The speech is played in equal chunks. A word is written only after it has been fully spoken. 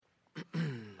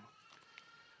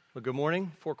Well, good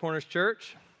morning, Four Corners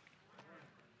Church.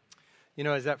 You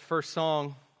know, as that first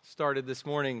song started this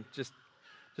morning, just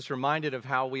reminded of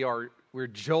how we're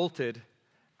jolted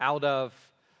out of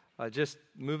just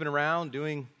moving around,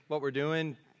 doing what we're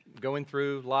doing, going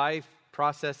through life,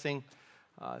 processing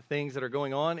things that are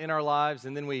going on in our lives,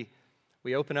 and then we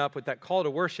open up with that call to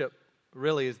worship.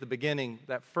 Really, is the beginning.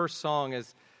 That first song,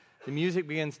 as the music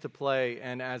begins to play,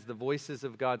 and as the voices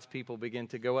of God's people begin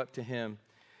to go up to Him.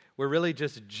 We're really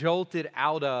just jolted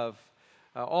out of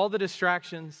all the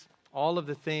distractions, all of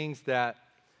the things that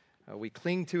we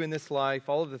cling to in this life,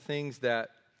 all of the things that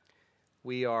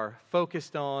we are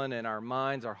focused on, and our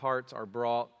minds, our hearts are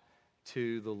brought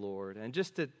to the Lord. And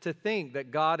just to think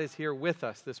that God is here with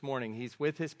us this morning. He's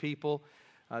with His people.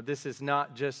 This is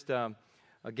not just a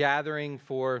gathering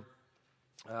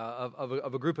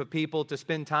of a group of people to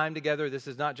spend time together. This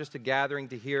is not just a gathering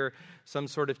to hear some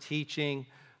sort of teaching.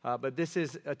 But this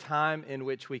is a time in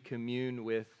which we commune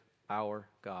with our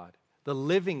God, the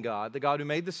living God, the God who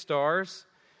made the stars,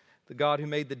 the God who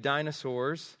made the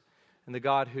dinosaurs, and the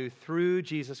God who, through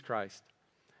Jesus Christ,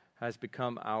 has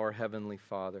become our Heavenly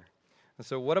Father. And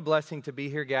so what a blessing to be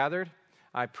here gathered.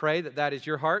 I pray that that is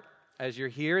your heart as you're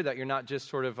here, that you're not just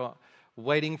sort of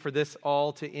waiting for this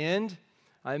all to end.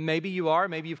 Maybe you are.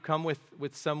 Maybe you've come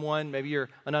with someone. Maybe you're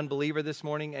an unbeliever this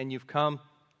morning and you've come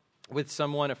with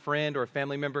someone, a friend or a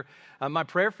family member. My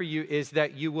prayer for you is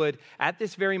that you would, at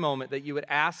this very moment, that you would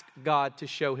ask God to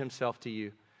show Himself to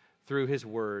you through His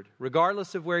Word.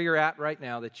 Regardless of where you're at right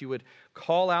now, that you would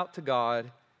call out to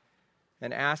God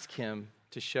and ask Him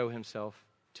to show Himself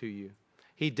to you.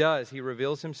 He does. He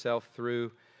reveals Himself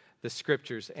through the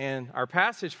Scriptures. And our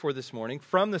passage for this morning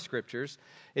from the Scriptures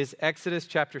is Exodus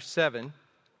chapter 7,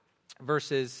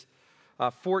 verses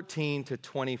 14 to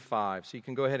 25. So you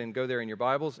can go ahead and go there in your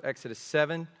Bibles. Exodus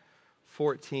 7,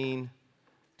 14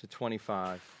 to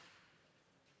 25.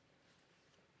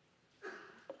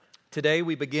 Today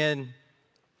we begin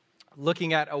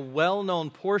looking at a well-known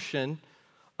portion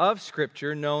of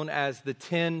Scripture known as the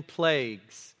 10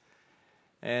 plagues.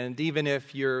 And even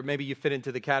if maybe you fit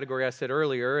into the category I said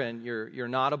earlier and you're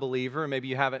not a believer, maybe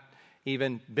you haven't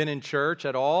even been in church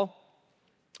at all,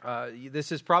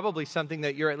 this is probably something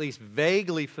that you're at least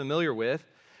vaguely familiar with,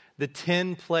 the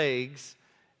 10 plagues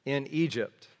in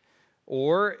Egypt.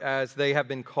 Or, as they have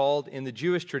been called in the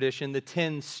Jewish tradition, the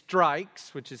 10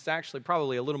 strikes, which is actually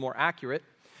probably a little more accurate,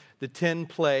 the 10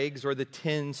 plagues or the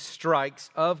 10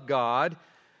 strikes of God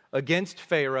against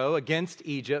Pharaoh, against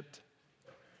Egypt,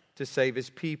 to save His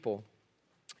people.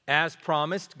 As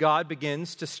promised, God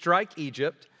begins to strike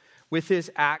Egypt with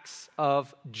His acts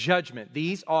of judgment.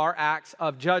 These are acts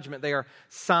of judgment. They are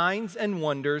signs and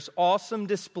wonders, awesome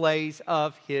displays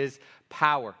of His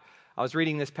power. I was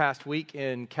reading this past week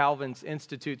in Calvin's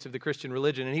Institutes of the Christian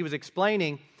Religion, and he was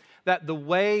explaining that the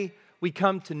way we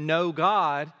come to know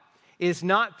God is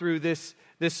not through this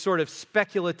sort of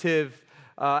speculative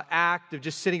act of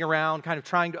just sitting around kind of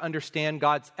trying to understand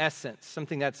God's essence,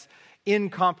 something that's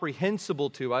incomprehensible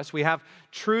to us. We have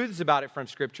truths about it from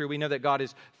Scripture. We know that God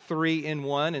is 3 in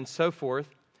 1 and so forth.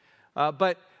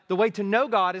 But the way to know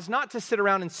God is not to sit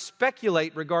around and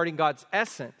speculate regarding God's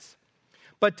essence,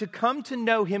 but to come to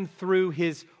know Him through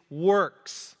His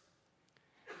works.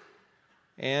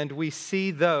 And we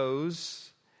see those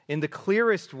in the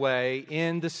clearest way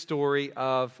in the story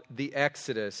of the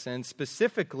Exodus, and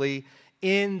specifically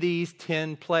in these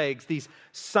 10 plagues, these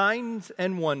signs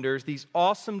and wonders, these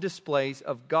awesome displays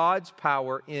of God's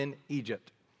power in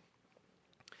Egypt.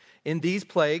 In these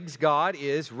plagues, God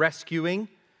is rescuing,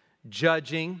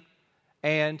 judging,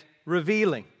 and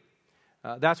revealing.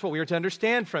 That's what we are to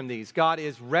understand from these. God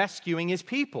is rescuing His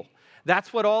people.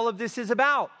 That's what all of this is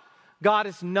about. God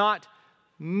is not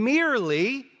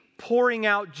merely pouring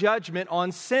out judgment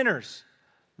on sinners,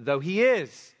 though He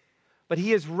is. But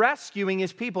He is rescuing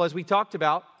His people. As we talked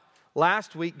about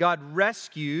last week, God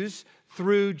rescues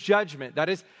through judgment. That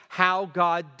is how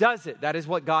God does it. That is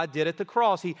what God did at the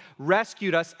cross. He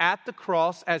rescued us at the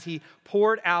cross as He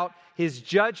poured out His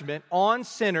judgment on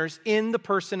sinners in the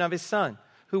person of His Son,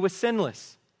 who was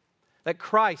sinless. That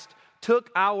Christ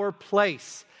took our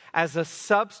place as a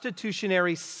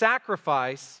substitutionary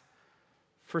sacrifice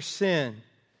for sin.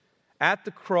 At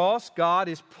the cross, God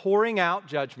is pouring out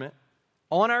judgment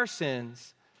on our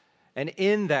sins, and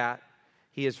in that,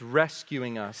 He is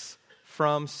rescuing us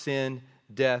from sin,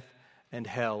 death, and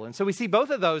hell. And so we see both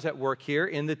of those at work here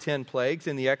in the 10 plagues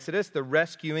in the Exodus, the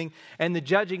rescuing and the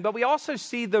judging, but we also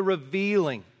see the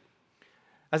revealing.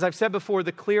 As I've said before,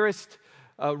 the clearest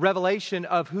revelation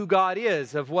of who God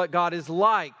is, of what God is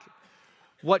like,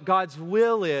 what God's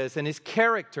will is, and His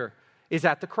character is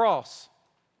at the cross.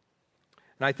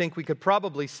 And I think we could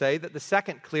probably say that the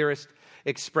second clearest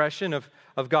expression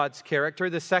of God's character,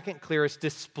 the second clearest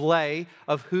display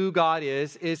of who God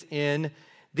is in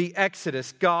the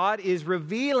Exodus. God is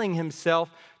revealing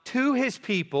himself to his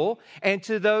people and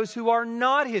to those who are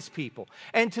not his people,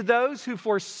 and to those who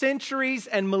for centuries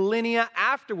and millennia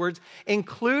afterwards,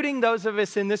 including those of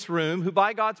us in this room who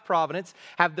by God's providence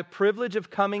have the privilege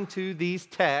of coming to these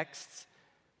texts,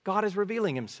 God is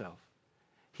revealing himself.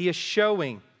 He is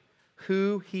showing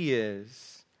who he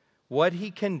is, what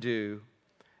he can do,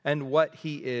 and what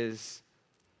he is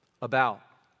about.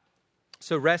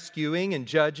 So rescuing and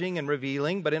judging and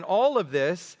revealing, but in all of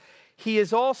this, he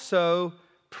is also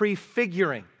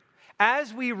prefiguring.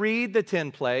 As we read the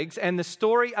 10 plagues and the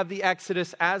story of the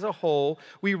Exodus as a whole,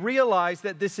 we realize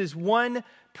that this is one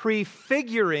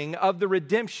prefiguring of the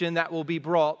redemption that will be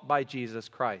brought by Jesus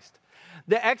Christ.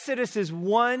 The Exodus is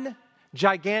one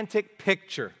gigantic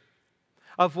picture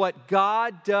of what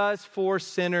God does for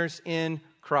sinners in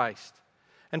Christ.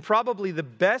 And probably the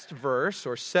best verse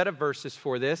or set of verses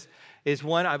for this is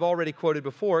one I've already quoted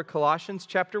before, Colossians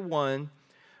chapter 1,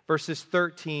 verses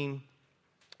 13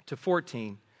 to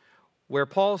 14, where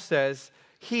Paul says,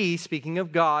 he, speaking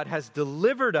of God, has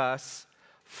delivered us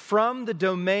from the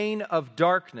domain of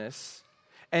darkness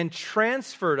and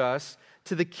transferred us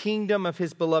to the kingdom of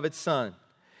his beloved Son,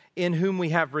 in whom we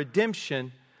have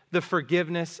redemption, the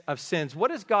forgiveness of sins.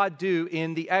 What does God do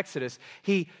in the Exodus?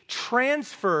 He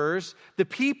transfers the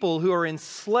people who are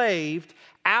enslaved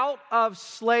out of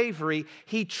slavery.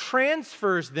 He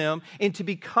transfers them into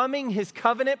becoming his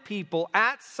covenant people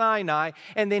at Sinai,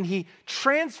 and then he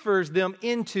transfers them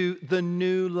into the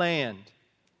new land,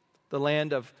 the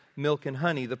land of milk and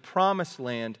honey, the promised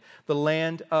land, the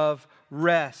land of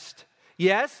rest.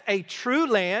 Yes, a true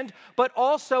land, but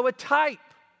also a type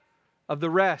of the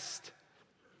rest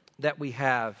that we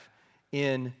have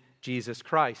in Jesus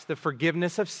Christ. The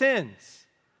forgiveness of sins,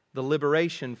 the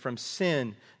liberation from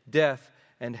sin, death,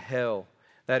 and hell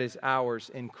that is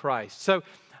ours in Christ. So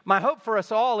my hope for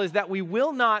us all is that we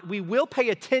will pay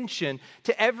attention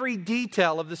to every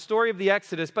detail of the story of the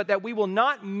Exodus, but that we will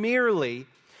not merely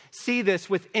see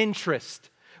this with interest.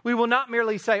 We will not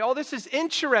merely say, oh, this is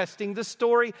interesting, the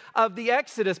story of the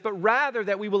Exodus, but rather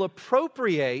that we will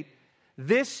appropriate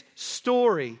this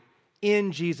story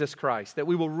in Jesus Christ, that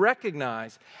we will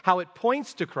recognize how it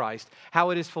points to Christ,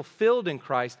 how it is fulfilled in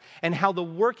Christ, and how the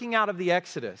working out of the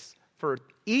Exodus for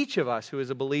each of us who is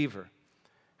a believer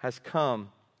has come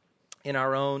in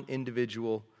our own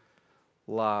individual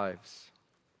lives.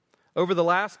 Over the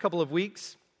last couple of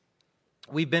weeks,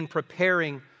 we've been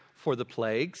preparing for the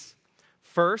plagues.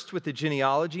 First, with the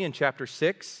genealogy in chapter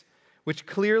 6, which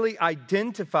clearly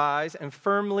identifies and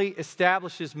firmly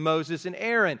establishes Moses and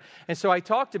Aaron. And so I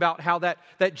talked about how that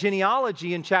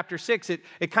genealogy in chapter 6,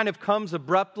 it kind of comes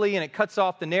abruptly and it cuts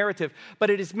off the narrative, but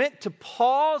it is meant to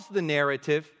pause the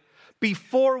narrative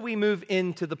before we move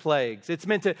into the plagues. It's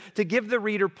meant to give the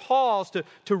reader pause,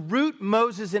 to root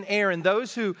Moses and Aaron,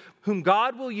 those whom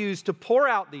God will use to pour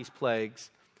out these plagues.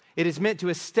 It is meant to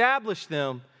establish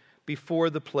them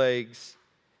before the plagues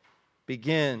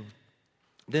begin.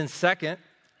 Then second,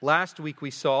 last week we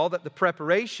saw that the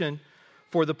preparation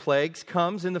for the plagues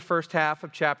comes in the first half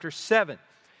of chapter 7.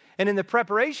 And in the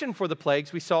preparation for the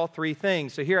plagues, we saw three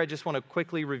things. So here I just want to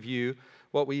quickly review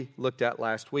what we looked at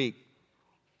last week.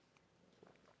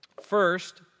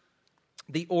 First,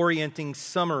 the orienting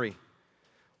summary.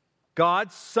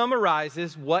 God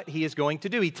summarizes what he is going to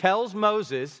do. He tells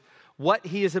Moses what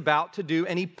he is about to do,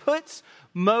 and he puts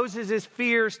Moses'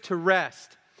 fears to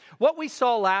rest. What we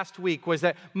saw last week was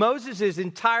that Moses is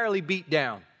entirely beat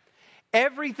down.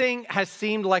 Everything has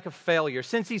seemed like a failure.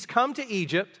 Since he's come to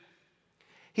Egypt,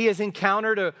 he has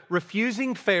encountered a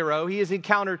refusing Pharaoh. He has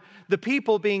encountered the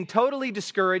people being totally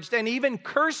discouraged and even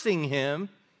cursing him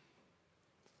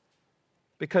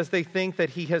because they think that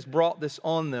he has brought this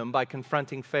on them by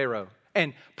confronting Pharaoh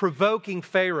and provoking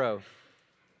Pharaoh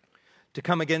to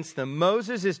come against them.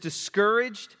 Moses is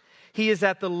discouraged. He is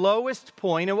at the lowest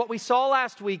point. And what we saw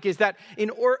last week is that in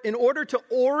order to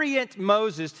orient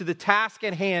Moses to the task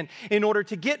at hand, in order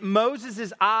to get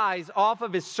Moses' eyes off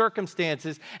of his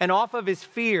circumstances and off of his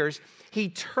fears, he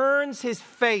turns his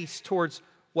face towards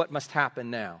what must happen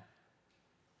now.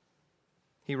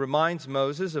 He reminds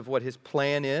Moses of what his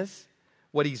plan is,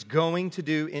 what he's going to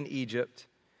do in Egypt,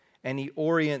 and he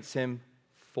orients him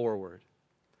forward.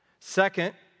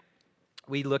 Second,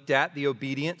 we looked at the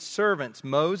obedient servants.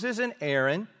 Moses and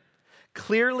Aaron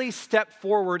clearly stepped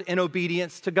forward in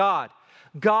obedience to God.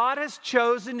 God has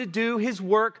chosen to do his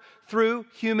work through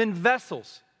human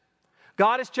vessels.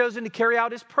 God has chosen to carry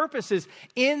out his purposes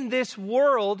in this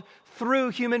world through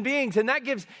human beings. And that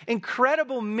gives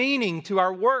incredible meaning to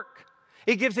our work.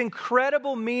 It gives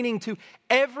incredible meaning to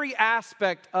every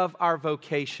aspect of our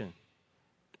vocation.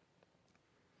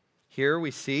 Here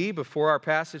we see, before our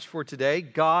passage for today,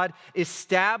 God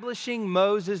establishing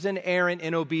Moses and Aaron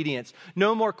in obedience.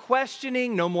 No more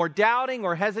questioning, no more doubting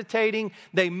or hesitating.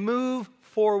 They move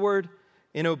forward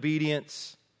in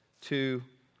obedience to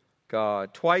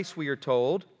God. Twice we are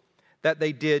told that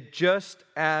they did just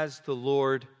as the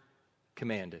Lord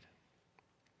commanded.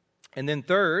 And then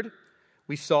third,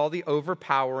 we saw the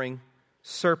overpowering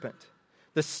serpent.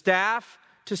 The staff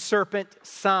to serpent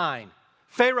sign.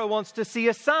 Pharaoh wants to see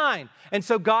a sign. And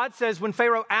so God says, when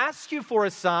Pharaoh asks you for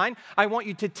a sign, I want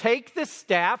you to take the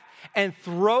staff and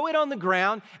throw it on the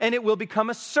ground, and it will become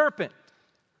a serpent.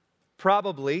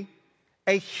 Probably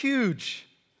a huge,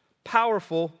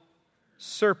 powerful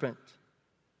serpent.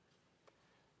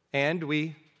 And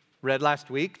we read last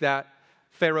week that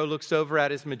Pharaoh looks over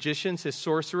at his magicians, his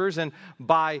sorcerers, and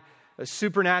by a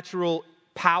supernatural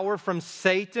power from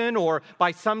Satan or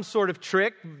by some sort of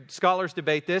trick, scholars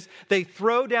debate this, they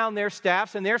throw down their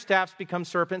staffs and their staffs become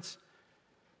serpents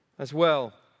as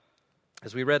well.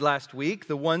 As we read last week,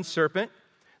 the one serpent,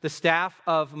 the staff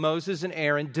of Moses and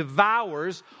Aaron,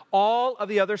 devours all of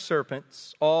the other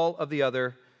serpents, all of the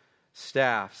other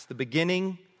staffs. The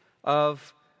beginning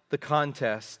of the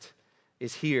contest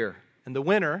is here, and the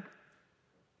winner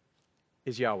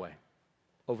is Yahweh,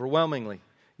 overwhelmingly.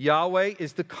 Yahweh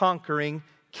is the conquering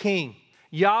king.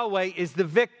 Yahweh is the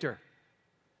victor.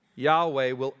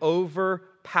 Yahweh will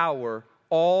overpower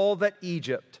all that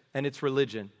Egypt and its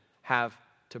religion have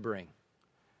to bring.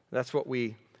 That's what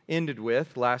we ended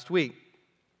with last week.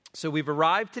 So we've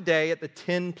arrived today at the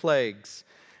 10 plagues.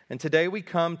 And today we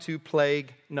come to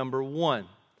plague number 1.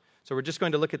 So we're just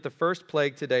going to look at the first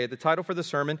plague today. The title for the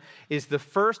sermon is The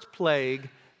First Plague,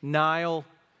 Nile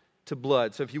to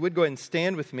Blood. So if you would go ahead and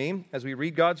stand with me as we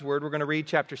read God's word. We're going to read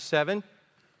chapter 7,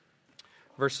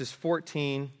 verses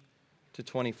 14 to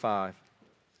 25.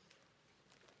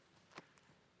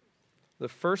 The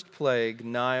first plague,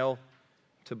 Nile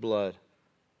to blood.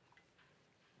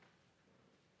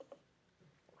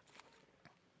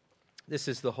 This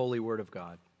is the holy word of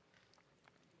God.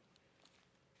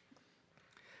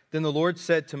 Then the Lord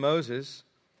said to Moses,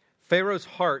 Pharaoh's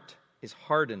heart is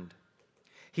hardened.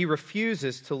 He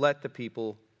refuses to let the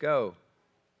people go.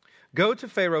 Go to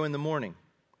Pharaoh in the morning.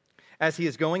 As he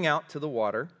is going out to the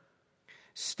water,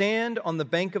 stand on the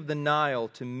bank of the Nile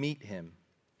to meet him,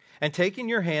 and take in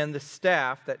your hand the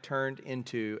staff that turned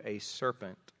into a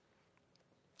serpent.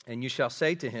 And you shall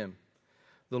say to him,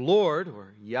 the Lord,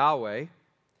 or Yahweh,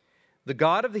 the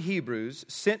God of the Hebrews,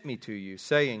 sent me to you,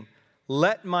 saying,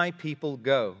 let my people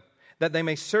go, that they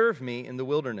may serve me in the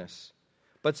wilderness.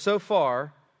 But so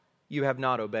far you have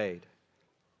not obeyed.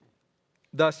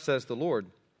 Thus says the Lord,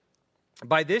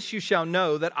 by this you shall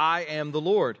know that I am the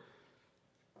Lord.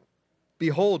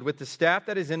 Behold, with the staff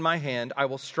that is in my hand, I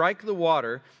will strike the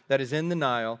water that is in the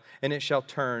Nile, and it shall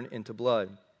turn into blood.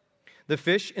 The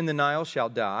fish in the Nile shall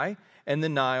die, and the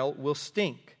Nile will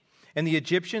stink, and the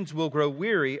Egyptians will grow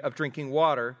weary of drinking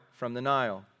water from the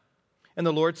Nile. And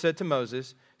the Lord said to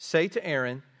Moses, say to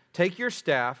Aaron, take your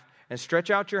staff and stretch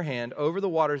out your hand over the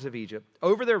waters of Egypt,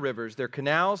 over their rivers, their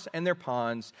canals, and their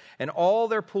ponds, and all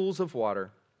their pools of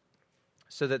water,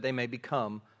 so that they may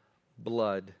become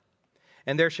blood.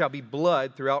 And there shall be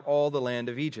blood throughout all the land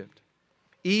of Egypt,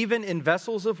 even in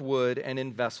vessels of wood and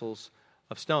in vessels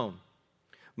of stone.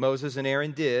 Moses and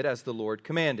Aaron did as the Lord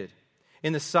commanded.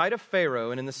 In the sight of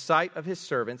Pharaoh and in the sight of his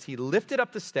servants, he lifted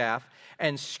up the staff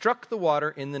and struck the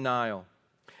water in the Nile.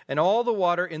 And all the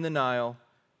water in the Nile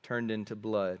turned into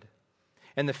blood.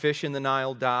 And the fish in the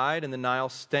Nile died, and the Nile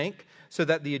stank, so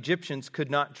that the Egyptians could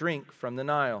not drink from the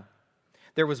Nile.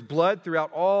 There was blood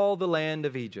throughout all the land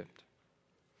of Egypt.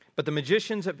 But the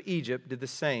magicians of Egypt did the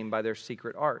same by their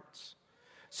secret arts.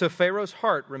 So Pharaoh's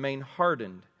heart remained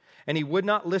hardened, and he would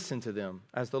not listen to them,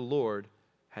 as the Lord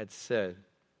had said.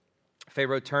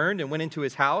 Pharaoh turned and went into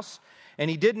his house, and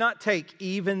he did not take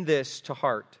even this to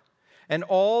heart. And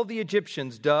all the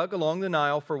Egyptians dug along the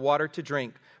Nile for water to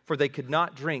drink, for they could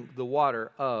not drink the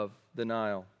water of the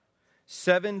Nile.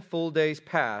 7 full days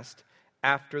passed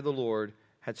after the Lord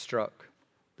had struck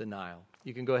the Nile.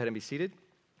 You can go ahead and be seated.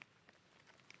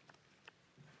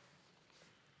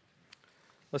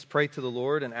 Let's pray to the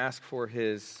Lord and ask for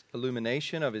his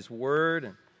illumination of his word,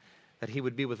 and that he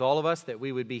would be with all of us, that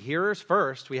we would be hearers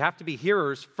first. We have to be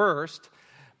hearers first,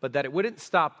 but that it wouldn't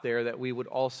stop there, that we would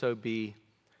also be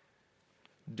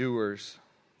doers.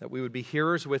 That we would be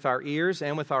hearers with our ears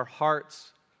and with our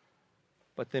hearts,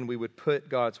 but then we would put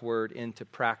God's word into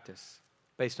practice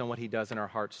based on what he does in our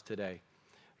hearts today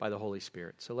by the Holy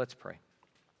Spirit. So let's pray.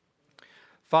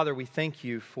 Father, we thank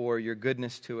you for your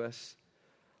goodness to us.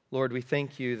 Lord, we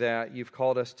thank you that you've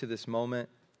called us to this moment.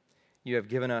 You have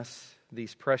given us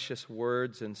these precious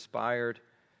words inspired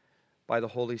by the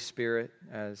Holy Spirit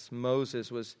as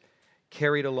Moses was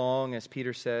carried along, as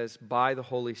Peter says, by the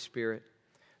Holy Spirit.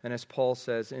 And as Paul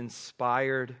says,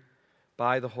 inspired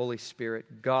by the Holy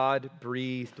Spirit,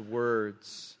 God-breathed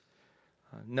words,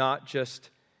 not just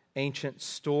ancient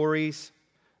stories,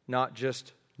 not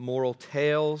just moral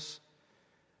tales,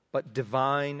 but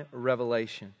divine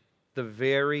revelation, the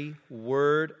very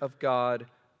Word of God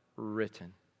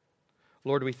written.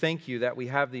 Lord, we thank you that we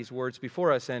have these words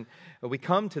before us, and we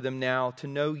come to them now to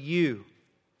know you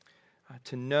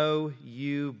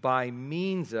by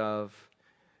means of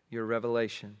your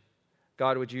revelation.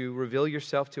 God, would you reveal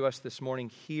yourself to us this morning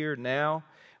here now?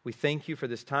 We thank you for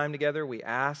this time together. We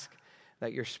ask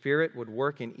that your Spirit would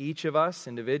work in each of us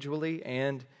individually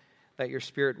and that your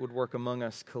Spirit would work among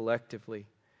us collectively.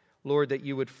 Lord, that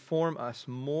you would form us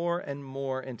more and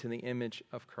more into the image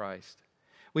of Christ.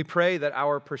 We pray that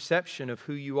our perception of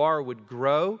who you are would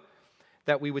grow,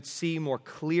 that we would see more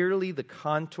clearly the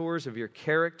contours of your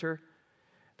character,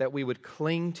 that we would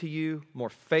cling to you more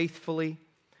faithfully,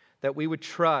 that we would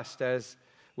trust, as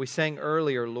we sang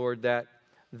earlier, Lord, that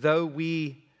though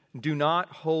we do not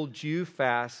hold you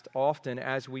fast often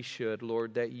as we should,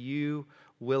 Lord, that you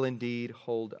will indeed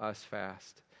hold us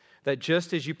fast. That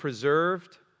just as you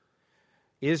preserved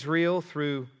Israel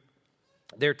through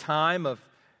their time of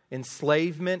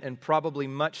enslavement and probably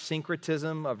much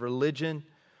syncretism of religion,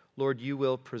 Lord, you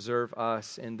will preserve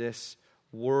us in this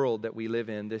world that we live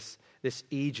in, this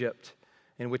Egypt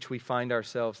in which we find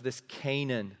ourselves, this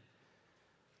Canaan.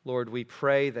 Lord, we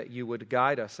pray that you would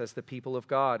guide us as the people of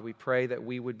God. We pray that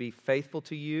we would be faithful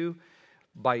to you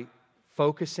by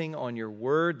focusing on your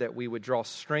word, that we would draw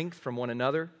strength from one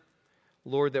another.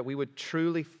 Lord, that we would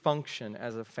truly function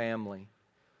as a family.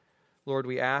 Lord,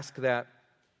 we ask that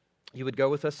you would go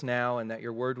with us now and that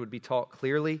your word would be taught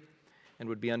clearly and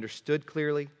would be understood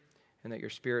clearly, and that your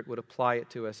Spirit would apply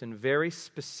it to us in very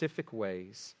specific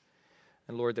ways.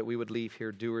 And Lord, that we would leave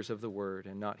here doers of the word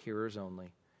and not hearers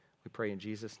only. We pray in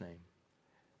Jesus' name.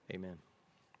 Amen.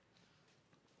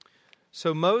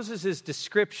 So Moses'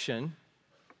 description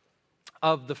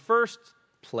of the first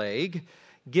plague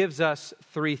gives us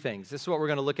three things. This is what we're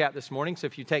going to look at this morning. So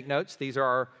if you take notes, these are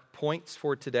our points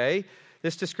for today.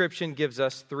 This description gives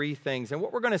us three things. And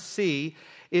what we're going to see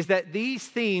is that these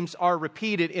themes are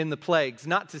repeated in the plagues.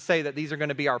 Not to say that these are going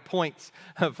to be our points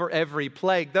for every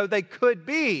plague, though they could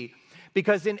be.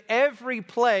 Because in every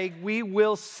plague, we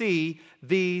will see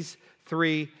these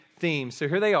three themes. So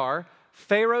here they are: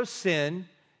 Pharaoh's sin,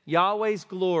 Yahweh's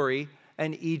glory,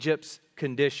 and Egypt's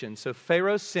condition. So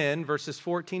Pharaoh's sin, verses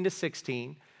 14 to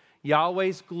 16,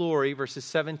 Yahweh's glory, verses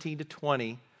 17 to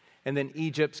 20, and then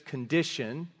Egypt's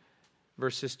condition,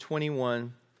 verses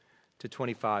 21 to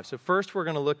 25. So first we're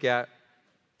going to look at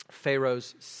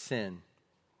Pharaoh's sin.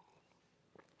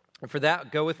 And for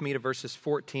that, go with me to verses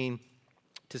 14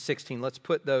 to 16. Let's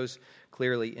put those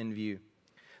clearly in view.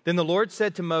 Then the Lord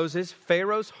said to Moses,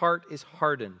 Pharaoh's heart is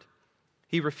hardened.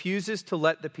 He refuses to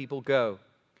let the people go.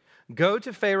 Go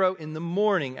to Pharaoh in the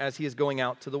morning as he is going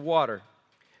out to the water.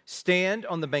 Stand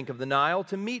on the bank of the Nile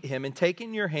to meet him and take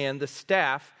in your hand the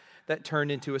staff that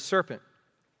turned into a serpent.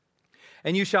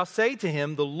 And you shall say to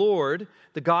him, the Lord,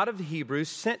 the God of the Hebrews,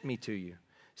 sent me to you,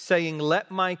 saying,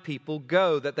 let my people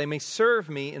go, that they may serve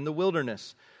me in the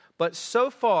wilderness. But so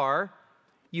far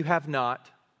you have not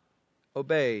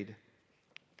obeyed.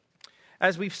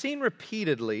 As we've seen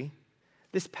repeatedly,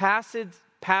 this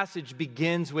passage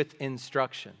begins with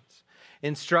instructions.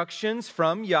 Instructions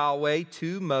from Yahweh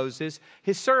to Moses,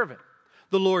 his servant.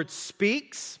 The Lord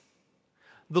speaks,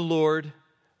 the Lord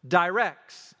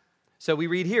directs. So we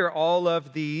read here all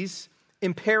of these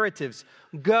imperatives.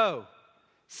 Go,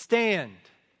 stand,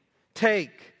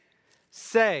 take,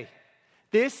 say.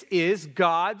 This is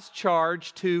God's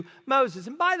charge to Moses.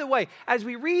 And by the way, as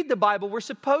we read the Bible, we're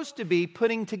supposed to be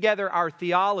putting together our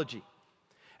theology.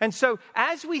 And so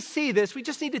as we see this, we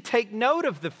just need to take note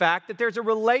of the fact that there's a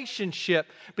relationship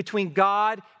between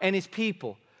God and his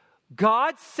people.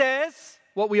 God says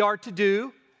what we are to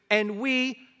do, and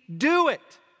we do it.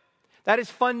 That is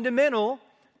fundamental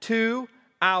to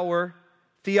our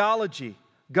theology.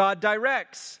 God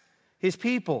directs his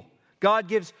people. God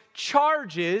gives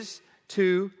charges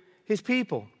to his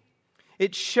people.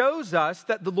 It shows us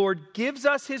that the Lord gives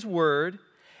us his word,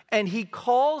 and he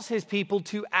calls his people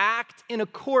to act in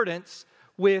accordance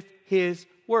with his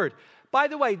word. By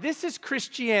the way, this is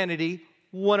Christianity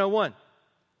 101.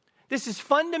 This is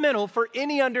fundamental for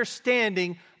any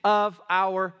understanding of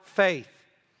our faith,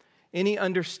 any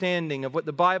understanding of what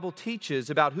the Bible teaches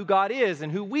about who God is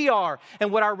and who we are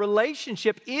and what our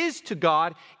relationship is to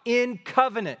God in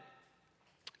covenant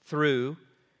through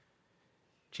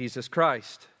Jesus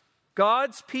Christ.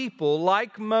 God's people,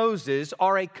 like Moses,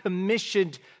 are a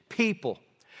commissioned people.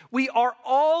 We are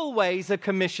always a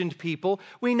commissioned people.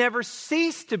 We never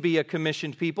cease to be a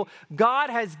commissioned people. God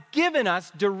has given us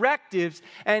directives,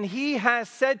 and He has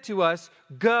said to us,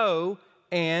 go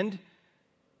and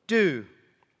do.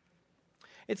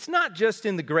 It's not just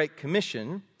in the Great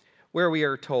Commission where we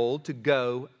are told to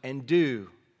go and do.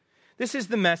 This is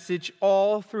the message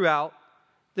all throughout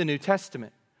the New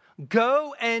Testament.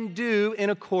 Go and do in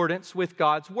accordance with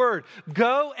God's word.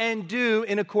 Go and do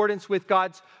in accordance with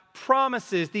God's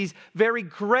promises, these very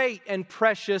great and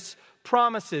precious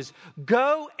promises.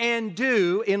 Go and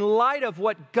do in light of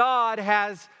what God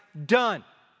has done.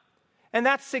 And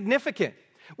that's significant.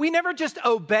 We never just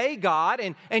obey God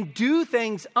and do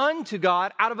things unto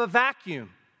God out of a vacuum.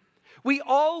 We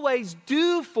always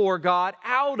do for God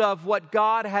out of what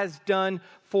God has done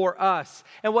for us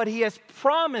and what He has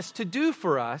promised to do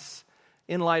for us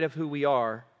in light of who we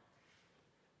are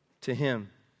to Him.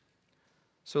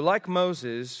 So like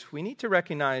Moses, we need to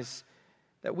recognize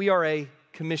that we are a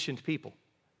commissioned people.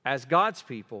 As God's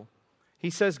people, He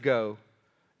says go,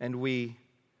 and we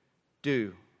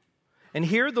do. And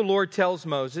here the Lord tells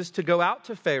Moses to go out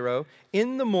to Pharaoh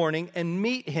in the morning and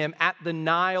meet him at the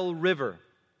Nile River.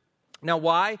 Now,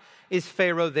 why is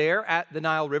Pharaoh there at the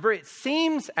Nile River? It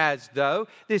seems as though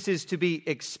this is to be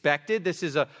expected. This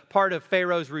is a part of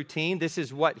Pharaoh's routine. This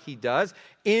is what he does.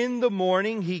 In the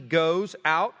morning, he goes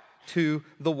out to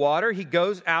the water. He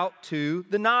goes out to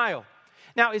the Nile.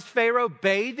 Now, is Pharaoh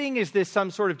bathing? Is this some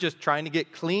sort of just trying to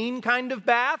get clean kind of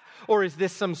bath? Or is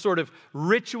this some sort of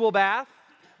ritual bath?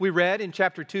 We read in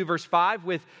chapter 2, verse 5,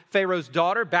 with Pharaoh's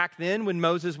daughter back then when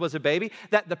Moses was a baby,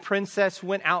 that the princess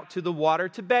went out to the water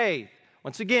to bathe.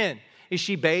 Once again, is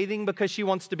she bathing because she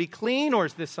wants to be clean, or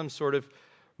is this some sort of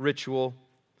ritual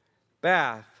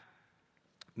bath?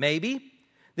 Maybe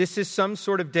this is some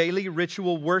sort of daily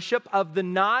ritual worship of the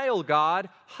Nile god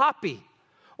Hapi.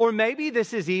 Or maybe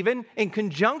this is even in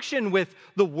conjunction with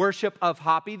the worship of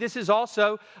Hapi. This is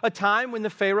also a time when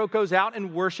the Pharaoh goes out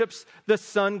and worships the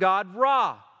sun god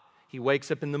Ra. He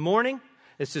wakes up in the morning.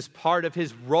 This is part of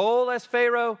his role as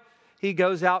Pharaoh. He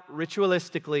goes out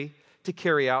ritualistically to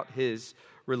carry out his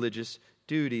religious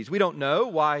duties. We don't know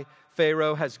why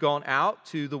Pharaoh has gone out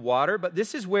to the water, but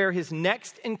this is where his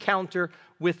next encounter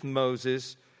with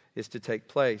Moses is to take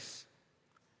place.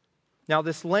 Now,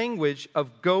 this language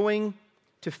of going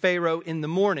to Pharaoh in the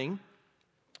morning,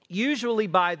 usually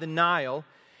by the Nile,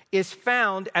 is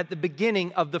found at the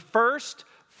beginning of the first,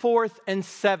 fourth, and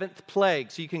seventh plague.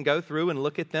 So you can go through and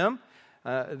look at them.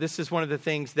 This is one of the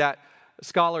things that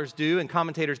scholars do and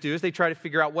commentators do is they try to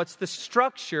figure out what's the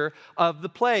structure of the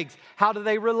plagues. How do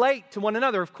they relate to one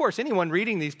another? Of course, anyone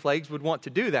reading these plagues would want to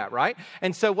do that, right?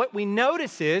 And so what we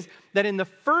notice is that in the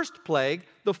first plague,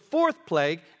 the fourth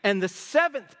plague, and the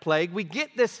seventh plague, we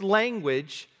get this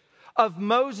language of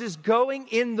Moses going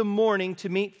in the morning to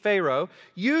meet Pharaoh.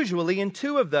 Usually in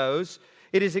two of those,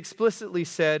 it is explicitly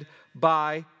said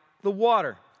by the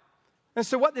water. And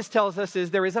so what this tells us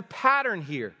is there is a pattern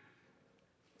here.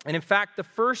 And in fact, the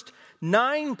first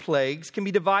 9 plagues can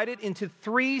be divided into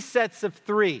 3 sets of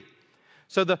 3.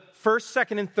 So the first,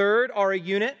 second, and third are a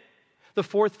unit, the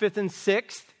fourth, fifth, and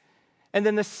sixth, and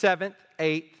then the 7th,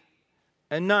 8th,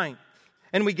 and 9th.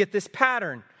 And we get this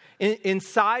pattern.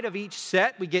 Inside of each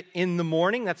set, we get in the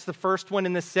morning, that's the first one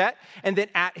in the set, and then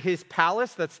at his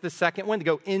palace, that's the second one, to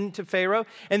go into Pharaoh,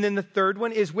 and then the third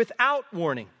one is without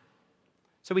warning.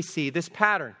 So we see this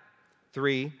pattern,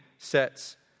 3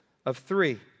 sets of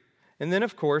 3. And then,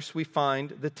 of course, we find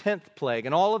the 10th plague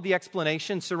and all of the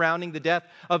explanation surrounding the death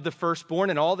of the firstborn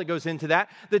and all that goes into that.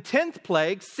 The 10th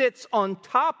plague sits on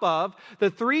top of the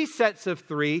 3 sets of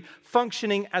 3,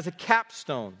 functioning as a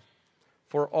capstone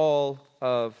for all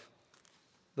of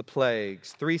the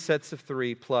plagues. 3 sets of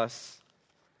 3 plus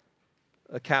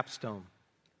a capstone.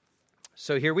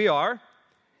 So here we are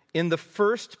in the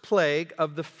first plague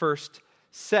of the first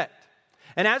set.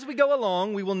 And as we go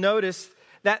along, we will notice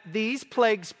that these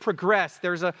plagues progress.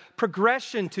 There's a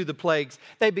progression to the plagues.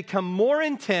 They become more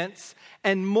intense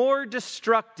and more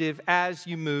destructive as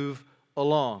you move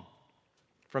along.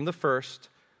 From the first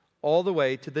all the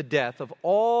way to the death of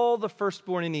all the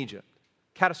firstborn in Egypt.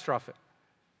 Catastrophic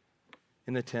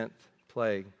in the 10th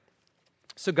plague.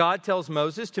 So God tells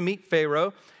Moses to meet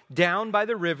Pharaoh down by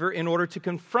the river in order to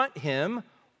confront him.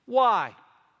 Why?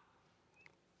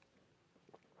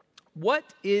 What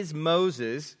is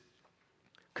Moses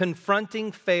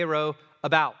confronting Pharaoh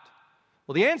about?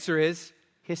 Well, the answer is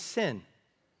his sin.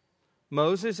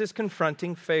 Moses is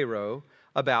confronting Pharaoh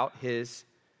about his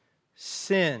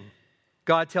sin.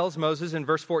 God tells Moses in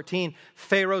verse 14,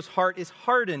 Pharaoh's heart is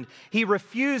hardened. He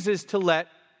refuses to let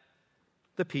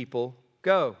the people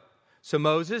go. So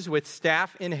Moses, with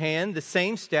staff in hand, the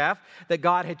same staff that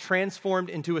God had transformed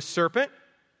into a serpent,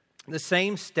 the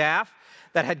same staff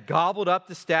that had gobbled up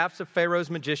the staffs of Pharaoh's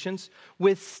magicians,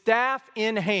 with staff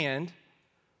in hand,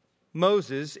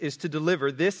 Moses is to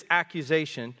deliver this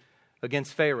accusation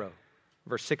against Pharaoh.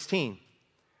 Verse 16,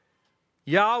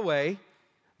 Yahweh,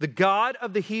 the God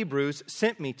of the Hebrews,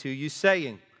 sent me to you,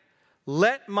 saying,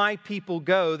 let my people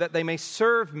go, that they may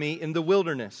serve me in the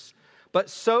wilderness. But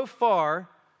so far,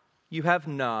 you have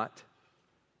not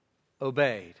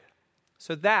obeyed.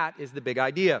 So that is the big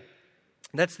idea.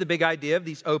 That's the big idea of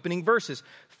these opening verses.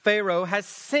 Pharaoh has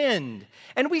sinned.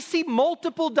 And we see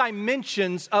multiple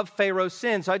dimensions of Pharaoh's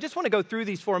sin. So I just want to go through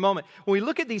these for a moment. When we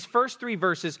look at these first three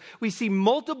verses, we see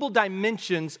multiple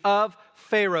dimensions of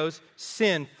Pharaoh's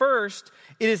sin. First,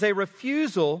 it is a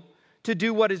refusal to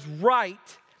do what is right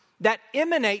that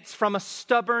emanates from a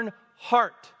stubborn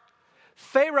heart.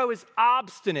 Pharaoh is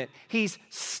obstinate. He's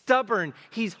stubborn.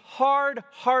 He's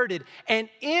hard-hearted. And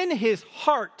in his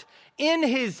heart, in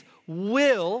his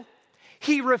will,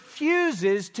 he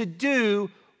refuses to do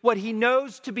what he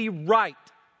knows to be right.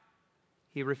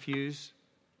 He refuses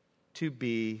to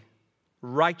be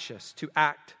righteous, to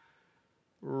act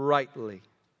rightly.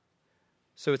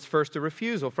 So it's first a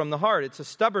refusal from the heart. It's a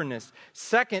stubbornness.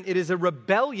 Second, it is a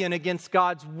rebellion against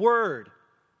God's word.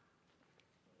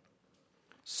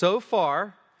 So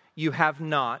far, you have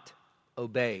not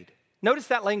obeyed. Notice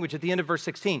that language at the end of verse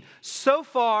 16. So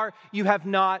far, you have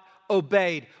not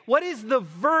obeyed. What is the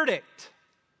verdict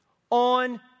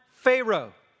on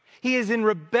Pharaoh? He is in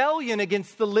rebellion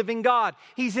against the living God.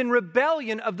 He's in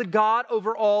rebellion of the God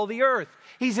over all the earth.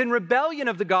 He's in rebellion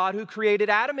of the God who created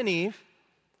Adam and Eve,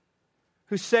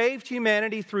 who saved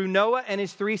humanity through Noah and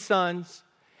his 3 sons,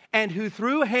 and who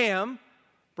through Ham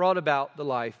brought about the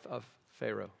life of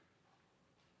Pharaoh.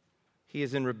 He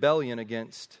is in rebellion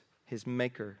against his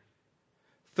maker.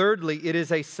 Thirdly, it is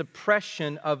a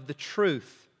suppression of the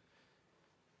truth.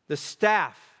 The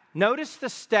staff, notice the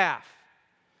staff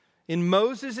in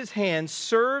Moses' hand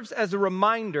serves as a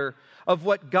reminder of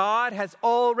what God has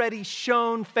already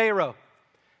shown Pharaoh.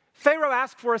 Pharaoh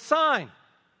asked for a sign.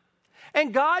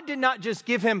 And God did not just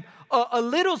give him a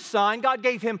little sign. God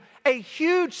gave him a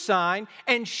huge sign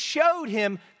and showed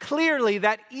him clearly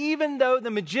that even though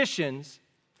the magicians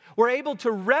were able to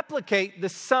replicate the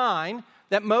sign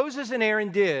that Moses and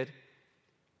Aaron did,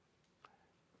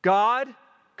 God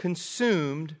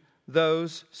consumed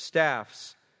those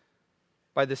staffs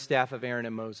by the staff of Aaron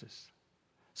and Moses.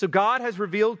 So God has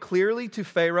revealed clearly to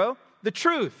Pharaoh the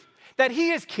truth, that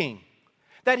he is king,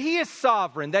 that he is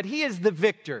sovereign, that he is the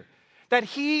victor, that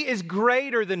he is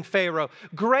greater than Pharaoh,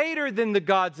 greater than the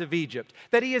gods of Egypt,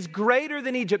 that he is greater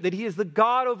than Egypt, that he is the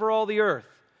God over all the earth.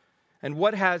 And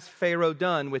what has Pharaoh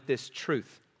done with this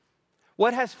truth?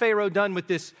 What has Pharaoh done with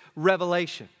this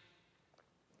revelation?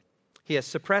 He has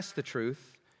suppressed the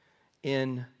truth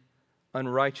in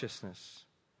unrighteousness.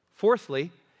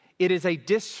 Fourthly, it is a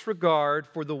disregard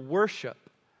for the worship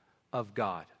of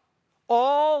God.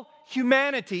 All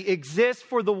humanity exists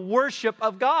for the worship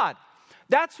of God.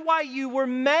 That's why you were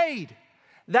made.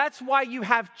 That's why you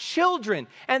have children.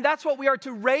 And that's what we are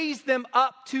to raise them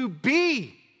up to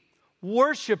be.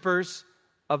 Worshipers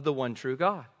of the one true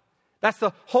God. That's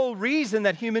the whole reason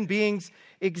that human beings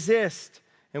exist.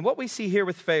 And what we see here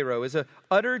with Pharaoh is an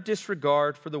utter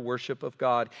disregard for the worship of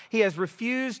God. He has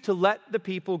refused to let the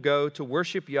people go to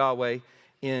worship Yahweh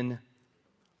in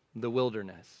the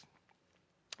wilderness.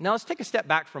 Now let's take a step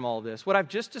back from all of this. What I've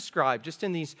just described, just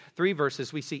in these 3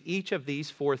 verses, we see each of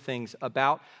these 4 things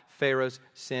about Pharaoh's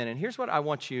sin. And here's what I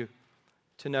want you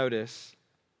to notice.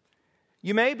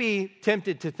 You may be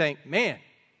tempted to think, man,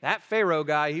 that Pharaoh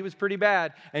guy, he was pretty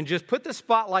bad, and just put the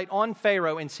spotlight on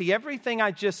Pharaoh and see everything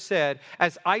I just said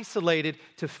as isolated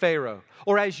to Pharaoh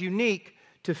or as unique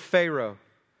to Pharaoh.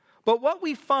 But what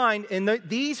we find in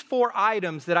these 4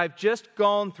 items that I've just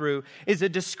gone through is a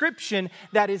description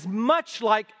that is much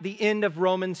like the end of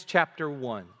Romans chapter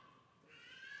 1.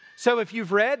 So if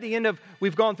you've read the end of,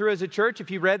 we've gone through as a church, if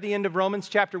you read the end of Romans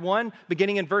chapter 1,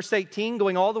 beginning in verse 18,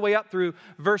 going all the way up through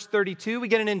verse 32, we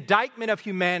get an indictment of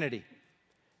humanity.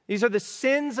 These are the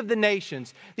sins of the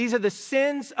nations. These are the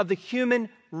sins of the human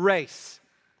race.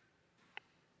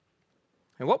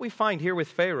 And what we find here with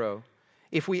Pharaoh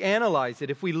if we analyze it,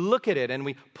 if we look at it and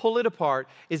we pull it apart,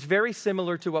 is very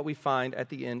similar to what we find at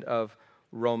the end of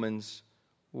Romans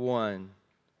 1.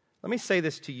 Let me say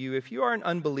this to you. If you are an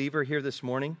unbeliever here this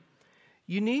morning,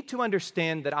 you need to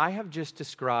understand that I have just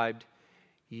described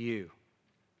you.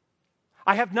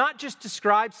 I have not just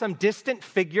described some distant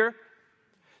figure,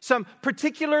 some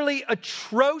particularly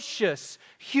atrocious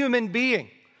human being,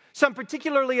 some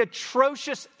particularly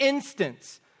atrocious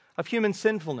instance of human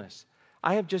sinfulness.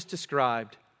 I have just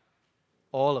described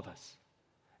all of us.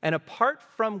 And apart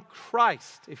from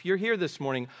Christ, if you're here this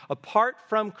morning, apart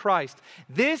from Christ,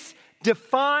 this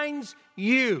defines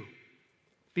you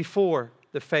before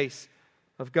the face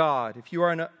of God. If you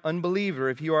are an unbeliever,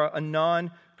 if you are a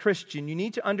non-Christian, you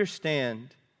need to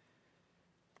understand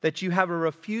that you have a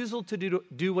refusal to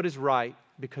do what is right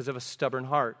because of a stubborn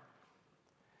heart.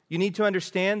 You need to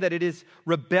understand that it is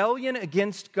rebellion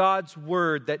against God's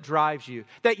word that drives you,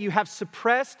 that you have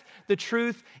suppressed the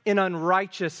truth in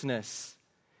unrighteousness,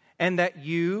 and that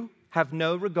you have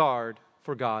no regard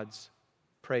for God's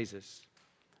praises,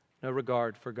 no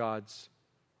regard for God's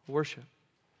worship.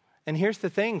 And here's the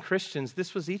thing, Christians,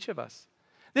 this was each of us.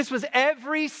 This was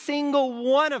every single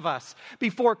one of us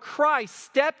before Christ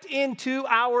stepped into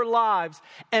our lives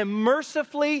and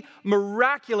mercifully,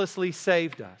 miraculously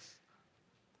saved us.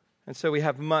 And so we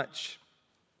have much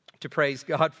to praise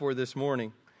God for this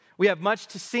morning. We have much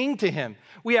to sing to Him.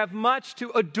 We have much to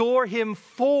adore Him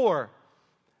for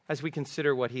as we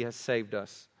consider what He has saved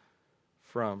us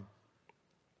from.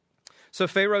 So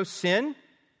Pharaoh's sin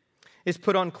is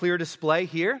put on clear display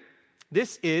here.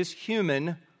 This is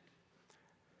human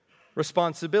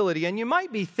responsibility. And you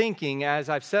might be thinking, as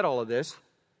I've said all of this,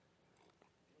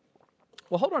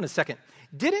 well, hold on a second.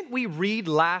 Didn't we read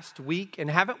last week,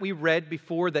 and haven't we read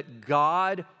before, that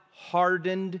God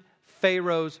hardened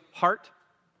Pharaoh's heart?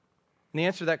 And the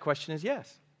answer to that question is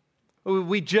yes.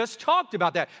 We just talked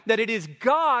about that it is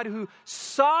God who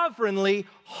sovereignly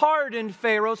hardened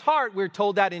Pharaoh's heart. We're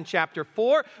told that in chapter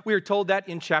 4. We are told that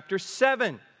in chapter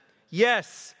 7.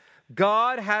 Yes,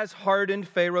 God has hardened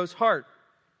Pharaoh's heart,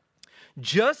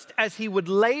 just as He would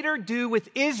later do with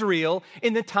Israel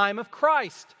in the time of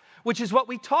Christ, which is what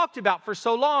we talked about for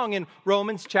so long in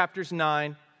Romans chapters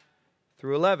 9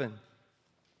 through 11.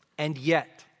 And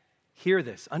yet, hear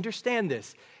this, understand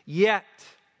this, yet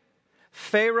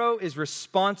Pharaoh is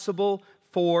responsible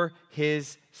for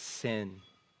his sin.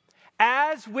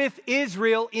 As with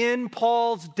Israel in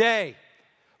Paul's day.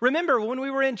 Remember when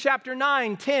we were in chapter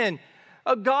 9, 10,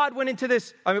 God went into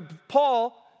this,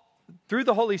 Paul, through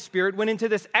the Holy Spirit, went into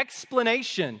this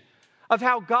explanation of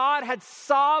how God had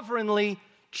sovereignly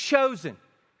chosen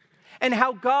and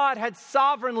how God had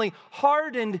sovereignly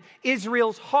hardened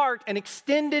Israel's heart and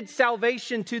extended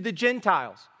salvation to the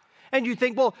Gentiles. And you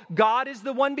think, well, God is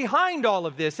the one behind all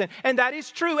of this. And that is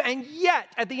true. And yet,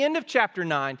 at the end of chapter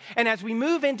 9, and as we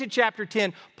move into chapter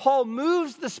 10, Paul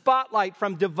moves the spotlight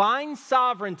from divine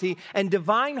sovereignty and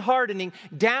divine hardening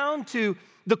down to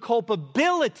the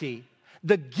culpability,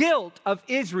 the guilt of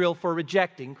Israel for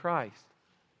rejecting Christ.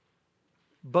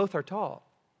 Both are tall.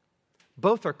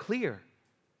 Both are clear.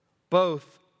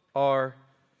 Both are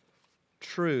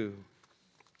true.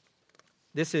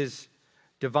 This is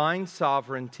divine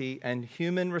sovereignty and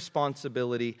human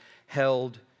responsibility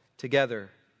held together.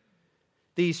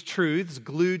 These truths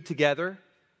glued together,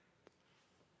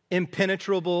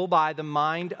 impenetrable by the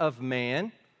mind of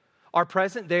man, are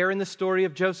present there in the story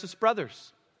of Joseph's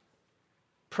brothers.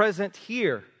 Present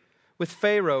here with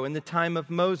Pharaoh in the time of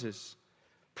Moses.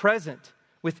 Present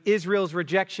with Israel's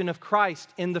rejection of Christ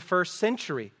in the first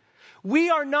century. We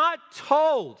are not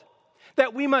told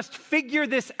that we must figure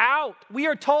this out. We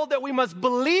are told that we must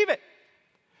believe it.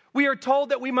 We are told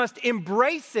that we must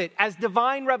embrace it as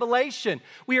divine revelation.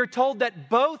 We are told that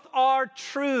both are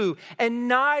true and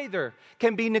neither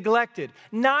can be neglected.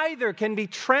 Neither can be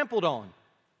trampled on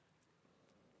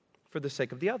for the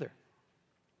sake of the other.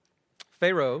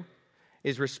 Pharaoh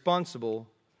is responsible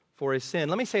for his sin.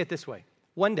 Let me say it this way.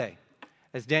 One day,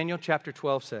 as Daniel chapter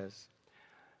 12 says,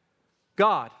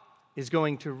 God is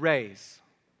going to raise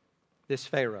this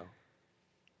Pharaoh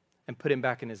and put him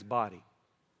back in his body.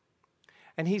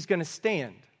 And he's going to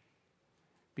stand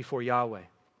before Yahweh.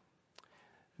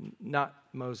 Not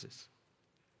Moses,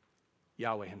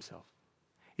 Yahweh himself.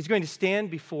 He's going to stand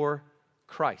before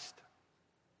Christ.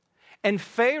 And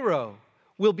Pharaoh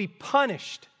will be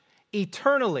punished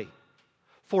eternally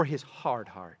for his hard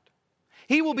heart.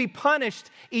 He will be punished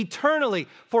eternally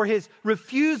for his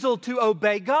refusal to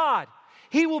obey God.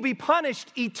 He will be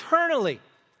punished eternally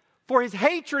for his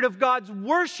hatred of God's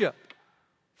worship,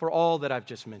 for all that I've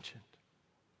just mentioned.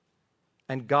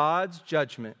 And God's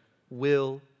judgment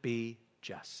will be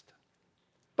just.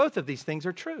 Both of these things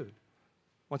are true.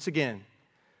 Once again,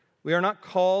 we are not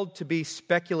called to be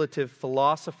speculative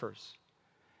philosophers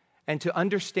and to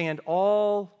understand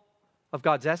all of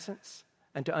God's essence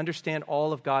and to understand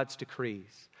all of God's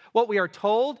decrees. What we are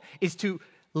told is to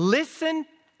listen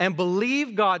and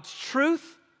believe God's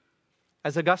truth,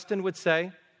 as Augustine would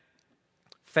say,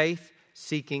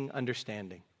 faith-seeking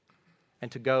understanding,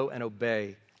 and to go and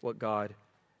obey what God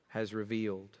has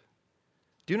revealed.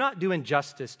 Do not do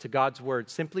injustice to God's word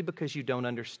simply because you don't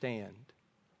understand.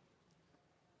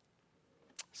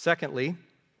 Secondly,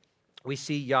 we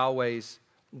see Yahweh's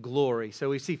glory. So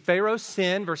we see Pharaoh's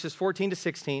sin, verses 14 to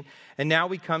 16, and now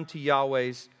we come to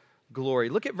Yahweh's glory.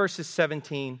 Look at verses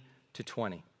 17 to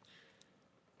 20.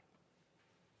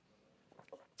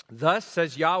 Thus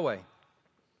says Yahweh,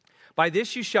 by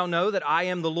this you shall know that I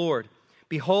am the Lord.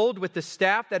 Behold, with the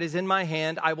staff that is in my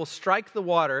hand, I will strike the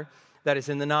water that is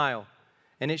in the Nile,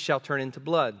 and it shall turn into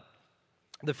blood.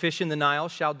 The fish in the Nile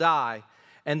shall die,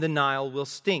 and the Nile will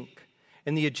stink,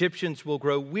 and the Egyptians will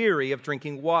grow weary of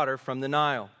drinking water from the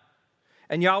Nile.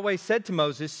 And Yahweh said to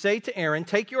Moses, say to Aaron,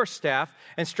 take your staff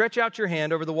and stretch out your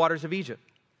hand over the waters of Egypt,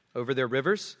 over their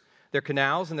rivers, their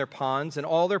canals, and their ponds, and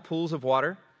all their pools of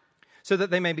water, so that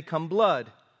they may become blood.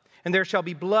 And there shall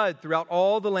be blood throughout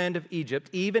all the land of Egypt,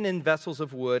 even in vessels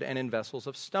of wood and in vessels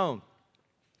of stone.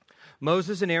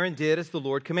 Moses and Aaron did as the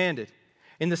Lord commanded.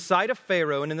 In the sight of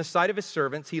Pharaoh and in the sight of his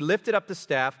servants, he lifted up the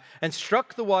staff and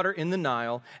struck the water in the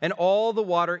Nile, and all the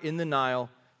water in the Nile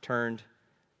turned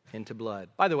into blood.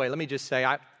 By the way, let me just say,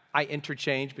 I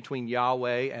interchange between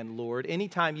Yahweh and Lord.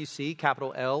 Anytime you see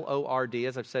capital L-O-R-D,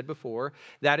 as I've said before,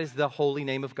 that is the holy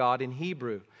name of God in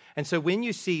Hebrew. And so when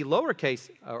you see lowercase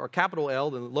or capital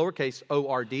L and lowercase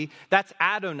O-R-D, that's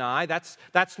Adonai, that's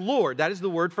Lord. That is the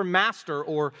word for master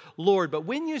or Lord. But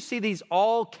when you see these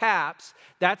all caps,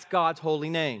 that's God's holy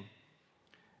name,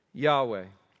 Yahweh.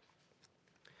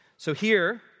 So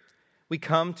here we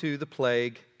come to the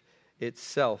plague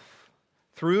itself.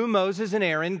 Through Moses and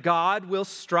Aaron, God will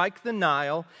strike the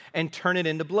Nile and turn it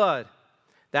into blood.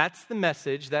 That's the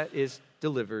message that is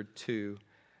delivered to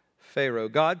Pharaoh.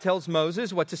 God tells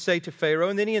Moses what to say to Pharaoh,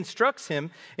 and then he instructs him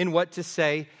in what to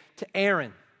say to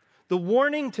Aaron. The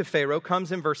warning to Pharaoh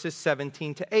comes in verses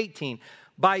 17 to 18.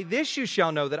 By this you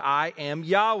shall know that I am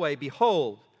Yahweh.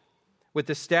 Behold, with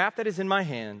the staff that is in my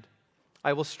hand,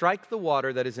 I will strike the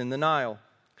water that is in the Nile,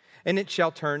 and it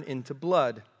shall turn into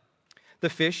blood. The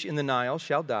fish in the Nile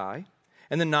shall die,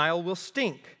 and the Nile will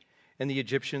stink, and the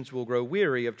Egyptians will grow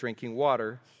weary of drinking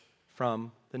water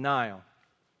from the Nile.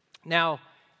 Now,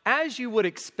 as you would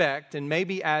expect, and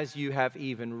maybe as you have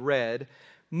even read,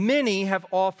 many have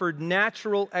offered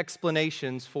natural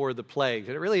explanations for the plagues.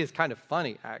 And it really is kind of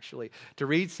funny, actually, to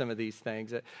read some of these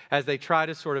things as they try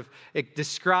to sort of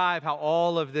describe how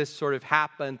all of this sort of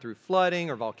happened through flooding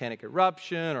or volcanic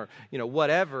eruption or,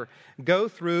 whatever. Go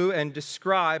through and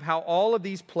describe how all of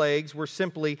these plagues were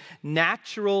simply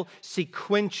natural,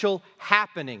 sequential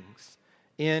happenings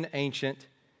in ancient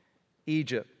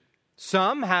Egypt.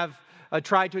 Some have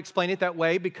tried to explain it that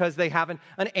way because they have an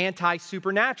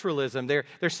anti-supernaturalism.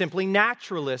 They're simply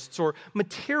naturalists or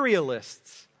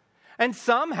materialists. And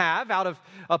some have, out of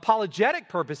apologetic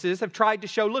purposes, have tried to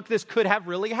show, look, this could have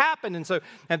really happened.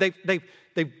 And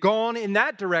they've gone in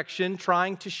that direction,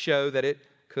 trying to show that it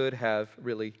could have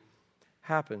really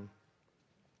happened.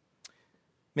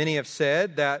 Many have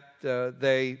said that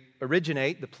the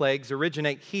plagues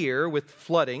originate here with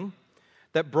flooding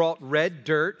that brought red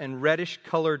dirt and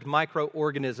reddish-colored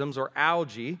microorganisms or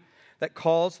algae that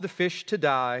caused the fish to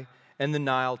die and the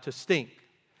Nile to stink.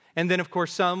 And then, of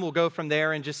course, some will go from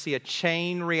there and just see a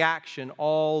chain reaction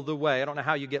all the way. I don't know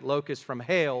how you get locusts from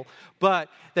hail, but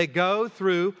they go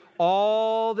through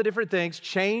all the different things,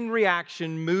 chain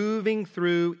reaction, moving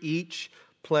through each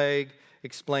plague,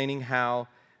 explaining how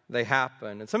they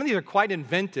happen. And some of these are quite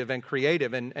inventive and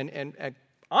creative and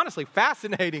honestly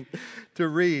fascinating to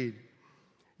read.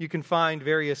 You can find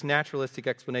various naturalistic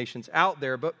explanations out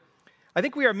there, but I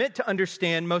think we are meant to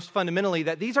understand most fundamentally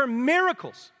that these are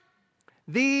miracles.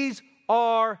 These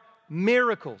are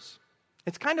miracles.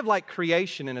 It's kind of like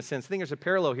creation in a sense. I think there's a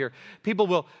parallel here. People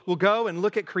will go and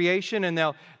look at creation and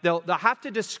they'll have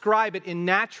to describe it in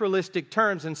naturalistic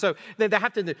terms, and so they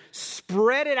have to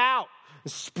spread it out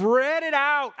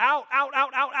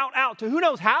to who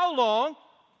knows how long.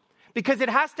 Because it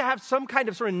has to have some kind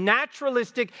of sort of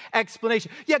naturalistic explanation.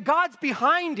 Yeah, God's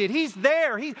behind it. He's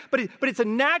there. But it's a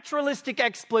naturalistic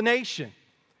explanation.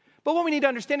 But what we need to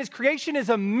understand is creation is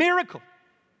a miracle.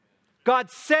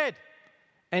 God said,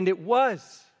 and it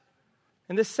was.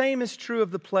 And the same is true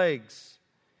of the plagues.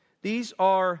 These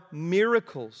are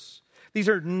miracles. These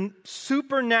are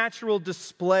supernatural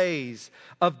displays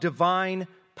of divine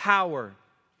power.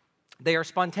 They are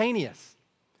spontaneous.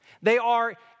 They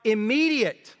are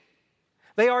immediate.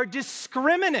 They are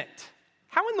discriminate.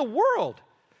 How in the world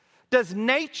does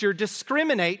nature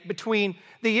discriminate between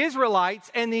the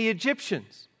Israelites and the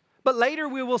Egyptians? But later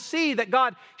we will see that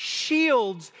God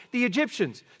shields the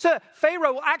Egyptians. So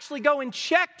Pharaoh will actually go and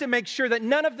check to make sure that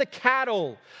none of the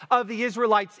cattle of the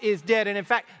Israelites is dead. And in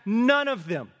fact, none of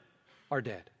them are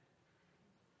dead.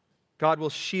 God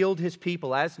will shield his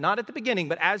people, as not at the beginning,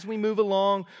 but as we move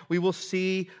along, we will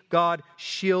see God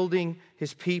shielding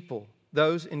his people.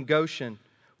 Those in Goshen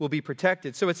will be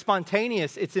protected. So it's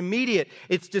spontaneous, it's immediate,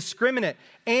 it's discriminate,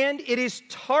 and it is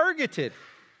targeted.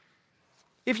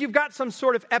 If you've got some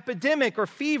sort of epidemic or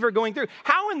fever going through,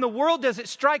 how in the world does it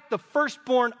strike the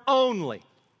firstborn only?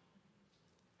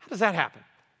 How does that happen?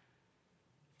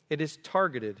 It is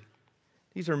targeted.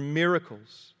 These are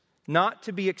miracles, not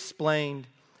to be explained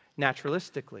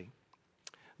naturalistically.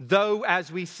 Though,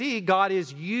 as we see, God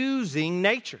is using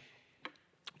nature.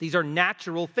 These are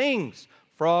natural things.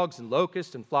 Frogs and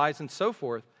locusts and flies and so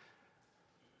forth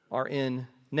are in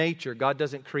nature. God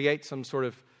doesn't create some sort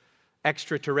of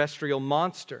extraterrestrial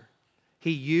monster.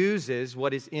 He uses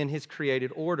what is in his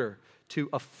created order to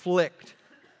afflict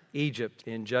Egypt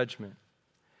in judgment.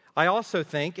 I also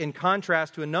think, in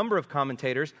contrast to a number of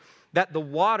commentators, that the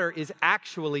water is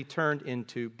actually turned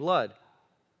into blood.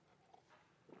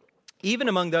 Even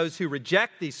among those who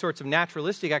reject these sorts of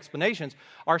naturalistic explanations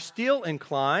are still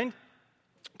inclined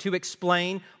to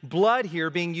explain blood here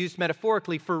being used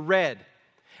metaphorically for red,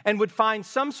 and would find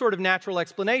some sort of natural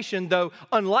explanation, though,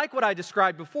 unlike what I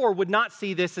described before, would not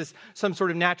see this as some sort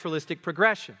of naturalistic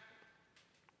progression.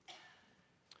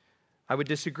 I would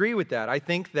disagree with that. I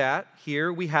think that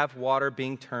here we have water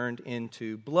being turned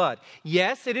into blood.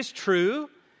 Yes, it is true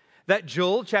that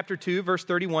Joel chapter 2, verse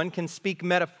 31 can speak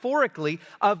metaphorically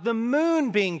of the moon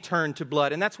being turned to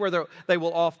blood. And that's where they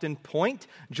will often point.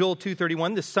 Joel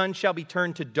 2:31, the sun shall be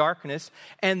turned to darkness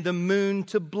and the moon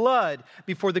to blood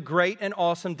before the great and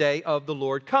awesome day of the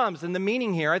Lord comes. And the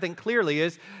meaning here, I think clearly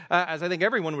is, as I think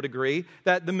everyone would agree,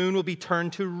 that the moon will be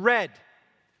turned to red,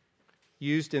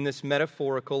 used in this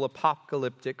metaphorical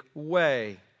apocalyptic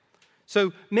way.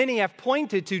 So many have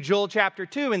pointed to Joel chapter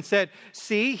 2 and said,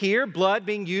 see here, blood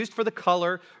being used for the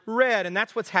color red. And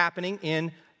that's what's happening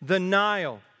in the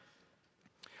Nile.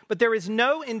 But there is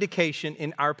no indication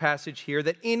in our passage here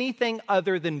that anything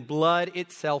other than blood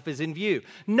itself is in view.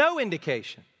 No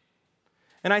indication.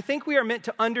 And I think we are meant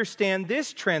to understand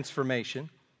this transformation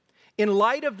in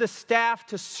light of the staff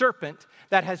to serpent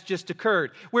that has just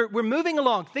occurred. We're moving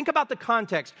along. Think about the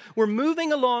context. We're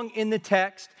moving along in the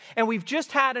text, and we've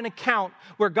just had an account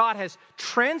where God has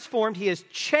transformed, he has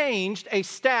changed a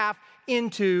staff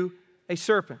into a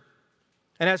serpent.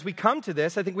 And as we come to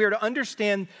this, I think we are to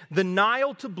understand the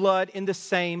Nile to blood in the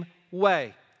same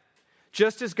way.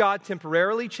 Just as God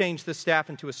temporarily changed the staff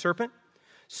into a serpent,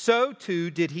 so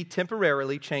too did he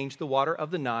temporarily change the water of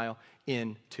the Nile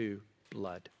into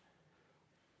blood.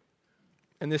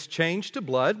 And this change to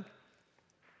blood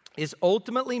is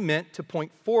ultimately meant to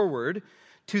point forward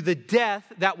to the death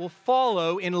that will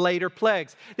follow in later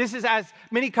plagues. This is, as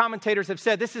many commentators have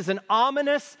said, this is an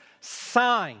ominous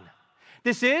sign.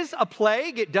 This is a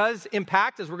plague. It does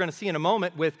impact, as we're going to see in a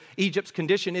moment with Egypt's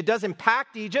condition, it does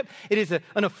impact Egypt. It is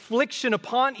an affliction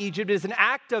upon Egypt. It is an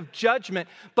act of judgment.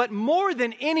 But more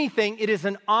than anything, it is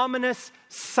an ominous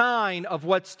sign of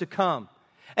what's to come.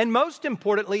 And most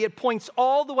importantly, it points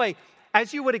all the way.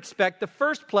 As you would expect, the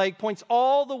first plague points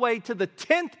all the way to the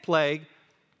 10th plague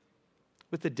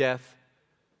with the death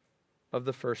of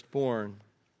the firstborn.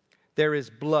 There is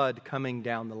blood coming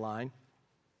down the line,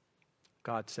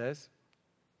 God says.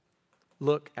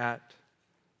 Look at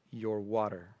your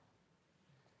water.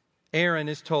 Aaron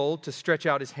is told to stretch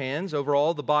out his hands over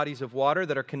all the bodies of water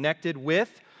that are connected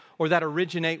with or that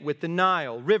originate with the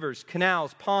Nile, rivers,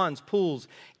 canals, ponds, pools,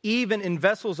 even in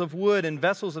vessels of wood and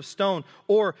vessels of stone,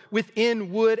 or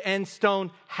within wood and stone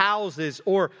houses,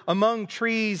 or among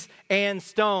trees and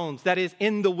stones, that is,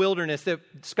 in the wilderness. The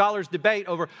scholars debate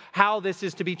over how this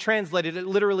is to be translated. It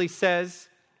literally says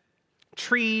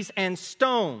trees and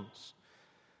stones.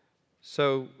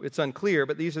 So it's unclear,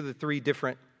 but these are the three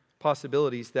different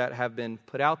possibilities that have been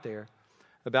put out there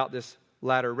about this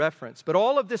latter reference. But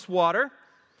all of this water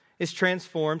is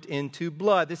transformed into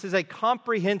blood. This is a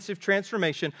comprehensive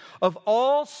transformation of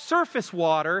all surface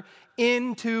water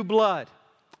into blood.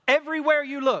 Everywhere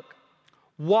you look,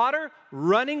 water,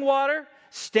 running water,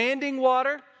 standing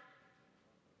water,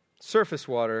 surface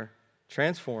water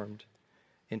transformed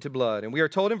into blood. And we are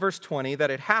told in verse 20 that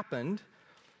it happened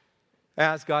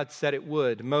as God said it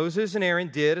would. Moses and Aaron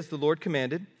did as the Lord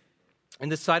commanded. In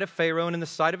the sight of Pharaoh and in the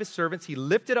sight of his servants, he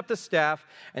lifted up the staff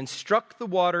and struck the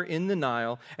water in the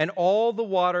Nile, and all the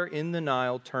water in the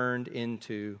Nile turned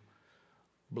into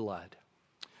blood.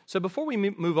 So before we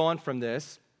move on from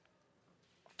this,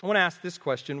 I want to ask this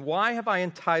question. Why have I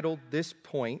entitled this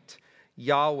point,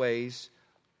 Yahweh's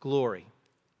Glory?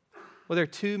 Well, there are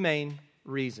two main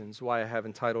reasons why I have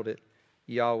entitled it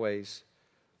Yahweh's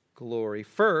Glory.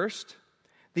 First,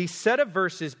 these set of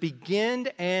verses begin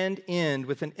and end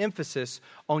with an emphasis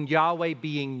on Yahweh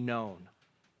being known.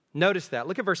 Notice that.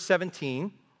 Look at verse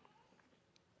 17.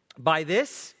 By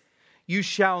this you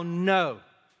shall know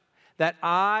that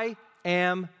I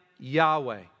am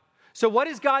Yahweh. So what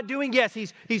is God doing? Yes,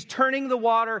 he's turning the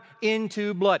water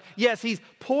into blood. Yes, he's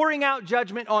pouring out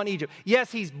judgment on Egypt.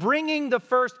 Yes, he's bringing the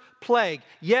first plague.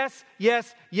 Yes,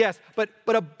 yes, yes. But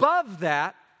above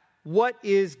that, what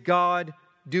is God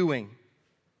doing?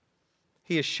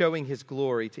 He is showing his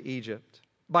glory to Egypt.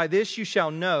 By this you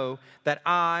shall know that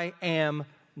I am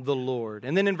the Lord.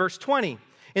 And then in verse 20,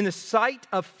 in the sight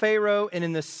of Pharaoh and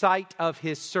in the sight of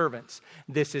his servants,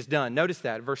 this is done. Notice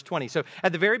that, verse 20. So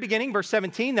at the very beginning, verse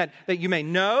 17, that you may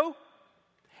know.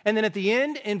 And then at the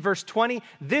end, in verse 20,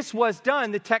 this was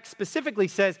done. The text specifically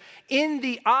says, in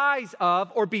the eyes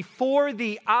of, or before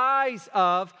the eyes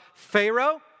of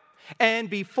Pharaoh and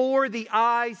before the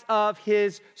eyes of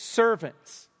his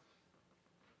servants.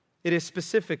 It is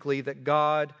specifically that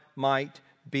God might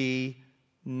be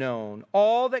known.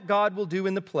 All that God will do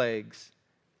in the plagues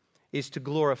is to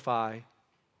glorify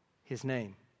his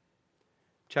name.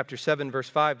 Chapter 7, verse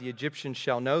 5, the Egyptians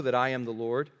shall know that I am the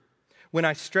Lord when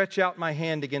I stretch out my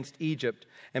hand against Egypt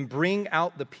and bring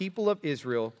out the people of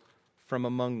Israel from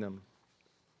among them.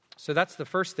 So that's the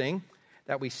first thing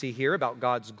that we see here about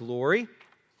God's glory.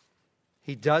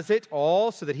 He does it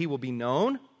all so that he will be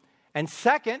known. And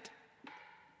second,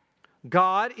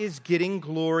 God is getting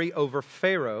glory over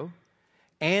Pharaoh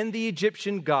and the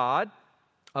Egyptian god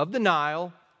of the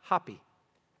Nile, Hapi.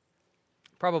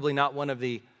 Probably not one of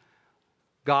the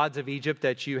gods of Egypt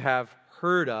that you have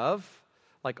heard of,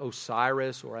 like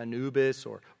Osiris or Anubis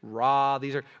or Ra.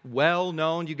 These are well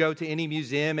known. You go to any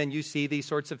museum and you see these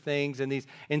sorts of things and these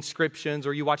inscriptions,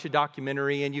 or you watch a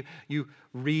documentary and you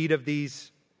read of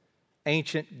these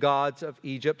ancient gods of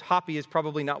Egypt. Hapi is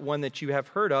probably not one that you have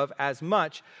heard of as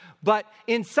much, but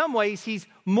in some ways he's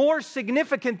more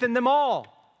significant than them all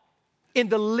in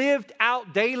the lived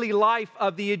out daily life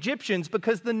of the Egyptians,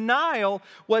 because the Nile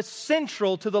was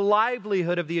central to the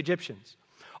livelihood of the Egyptians.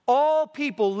 All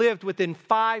people lived within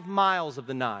 5 miles of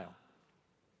the Nile,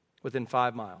 within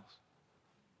 5 miles,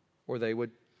 or they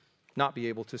would not be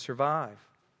able to survive.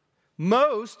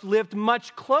 Most lived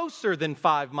much closer than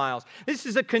 5 miles. This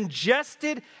is a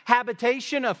congested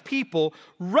habitation of people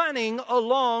running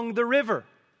along the river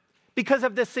because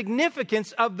of the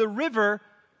significance of the river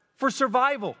for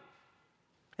survival.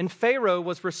 And Pharaoh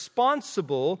was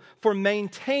responsible for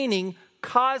maintaining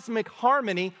cosmic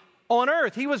harmony on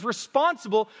earth. He was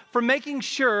responsible for making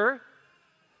sure,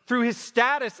 through his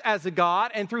status as a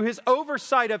god and through his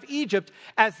oversight of Egypt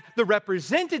as the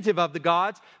representative of the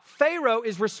gods, Pharaoh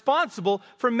is responsible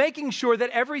for making sure that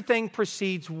everything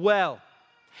proceeds well.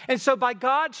 And so by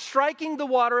God striking the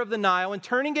water of the Nile and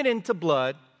turning it into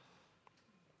blood,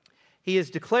 he is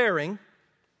declaring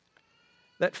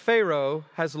that Pharaoh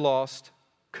has lost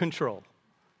control.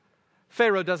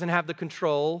 Pharaoh doesn't have the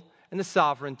control and the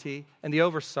sovereignty and the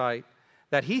oversight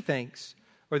that he thinks,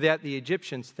 or that the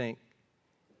Egyptians think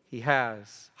he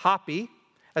has. Hapi,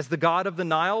 as the god of the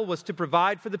Nile, was to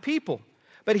provide for the people.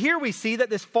 But here we see that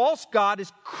this false god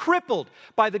is crippled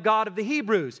by the God of the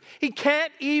Hebrews. He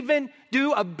can't even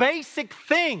do a basic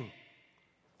thing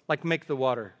like make the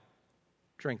water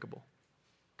drinkable.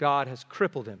 God has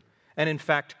crippled him and in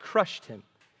fact crushed him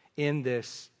in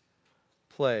this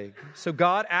plague. So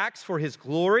God acts for his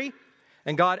glory,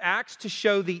 and God acts to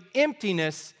show the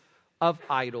emptiness of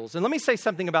idols. And let me say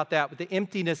something about that with the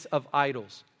emptiness of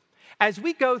idols. As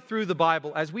we go through the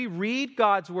Bible, as we read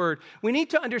God's word, we need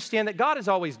to understand that God is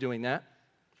always doing that.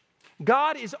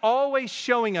 God is always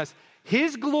showing us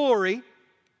his glory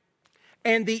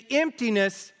and the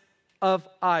emptiness of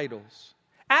idols.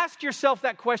 Ask yourself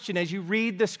that question as you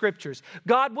read the scriptures.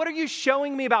 God, what are you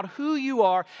showing me about who you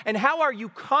are, and how are you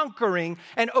conquering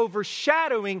and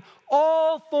overshadowing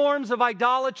all forms of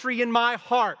idolatry in my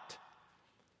heart?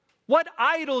 What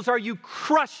idols are you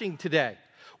crushing today?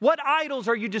 What idols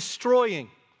are you destroying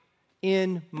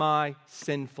in my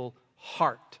sinful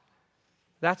heart?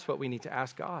 That's what we need to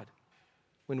ask God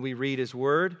when we read his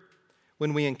word,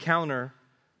 when we encounter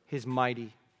his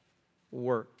mighty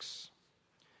works.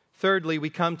 Thirdly, we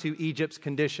come to Egypt's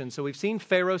condition. So we've seen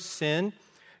Pharaoh's sin,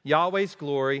 Yahweh's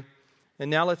glory,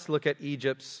 and now let's look at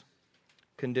Egypt's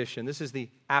condition. This is the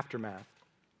aftermath.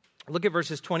 Look at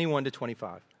verses 21 to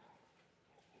 25.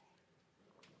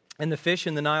 And the fish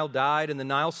in the Nile died, and the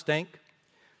Nile stank,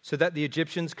 so that the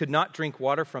Egyptians could not drink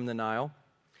water from the Nile.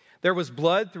 There was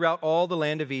blood throughout all the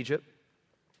land of Egypt,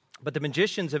 but the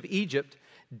magicians of Egypt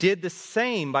did the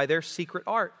same by their secret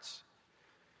arts.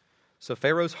 So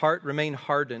Pharaoh's heart remained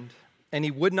hardened, and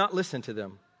he would not listen to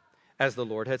them, as the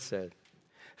Lord had said.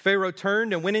 Pharaoh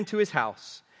turned and went into his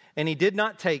house, and he did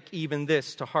not take even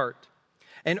this to heart.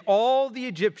 And all the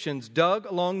Egyptians dug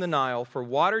along the Nile for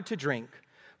water to drink,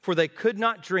 for they could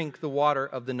not drink the water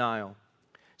of the Nile.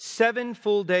 7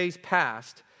 full days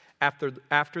passed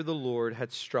after the Lord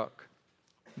had struck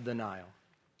the Nile.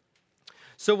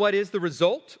 So what is the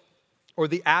result or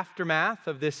the aftermath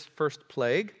of this first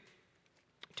plague?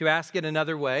 To ask it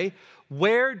another way,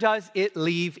 where does it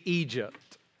leave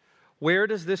Egypt? Where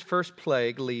does this first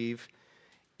plague leave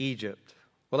Egypt?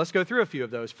 Well, let's go through a few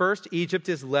of those. First, Egypt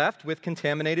is left with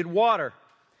contaminated water,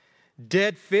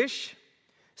 dead fish,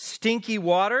 stinky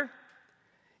water,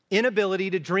 inability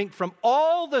to drink from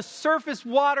all the surface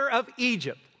water of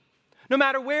Egypt. No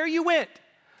matter where you went,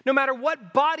 no matter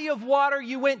what body of water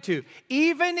you went to,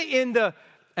 even in the,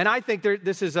 and I think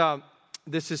this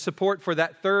is support for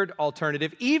that third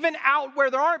alternative, even out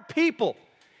where there aren't people,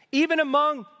 even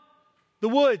among the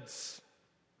woods,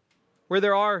 where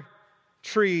there are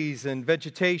trees and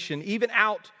vegetation, even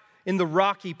out in the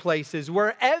rocky places,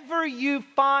 wherever you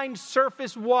find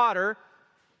surface water,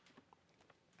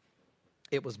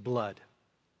 it was blood.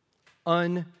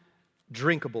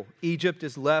 Undrinkable. Egypt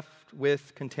is left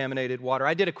with contaminated water.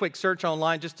 I did a quick search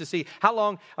online just to see how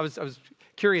long, I was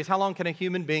curious, how long can a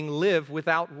human being live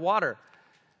without water?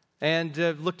 And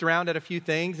looked around at a few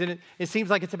things, and it seems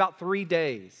like it's about 3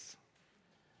 days.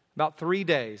 About 3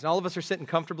 days. And all of us are sitting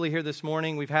comfortably here this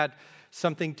morning. We've had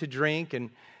something to drink,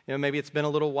 and maybe it's been a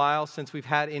little while since we've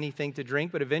had anything to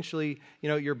drink, but eventually,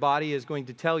 your body is going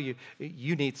to tell you,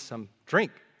 you need some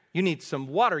drink. You need some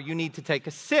water. You need to take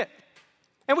a sip.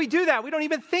 And we do that. We don't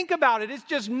even think about it. It's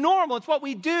just normal. It's what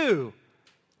we do.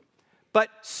 But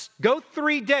go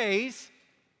 3 days,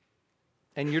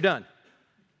 and you're done.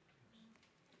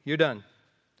 You're done.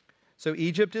 So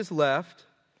Egypt is left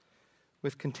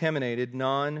with contaminated,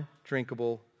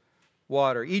 non-drinkable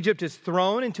water. Egypt is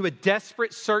thrown into a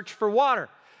desperate search for water.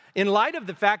 In light of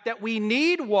the fact that we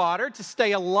need water to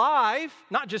stay alive,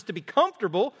 not just to be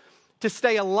comfortable, to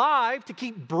stay alive, to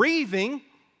keep breathing,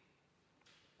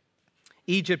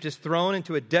 Egypt is thrown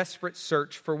into a desperate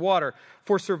search for water.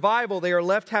 For survival, they are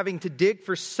left having to dig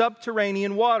for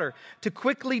subterranean water, to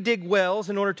quickly dig wells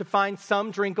in order to find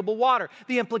some drinkable water.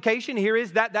 The implication here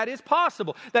is that that is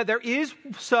possible, that there is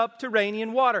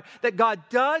subterranean water, that God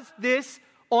does this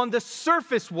on the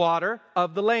surface water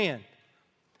of the land.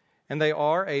 And they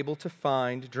are able to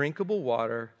find drinkable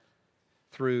water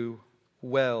through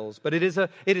wells. But it is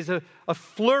a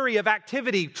flurry of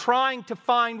activity trying to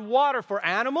find water for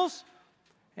animals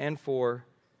and for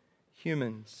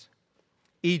humans.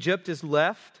 Egypt is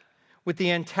left with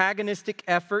the antagonistic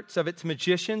efforts of its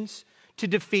magicians to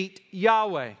defeat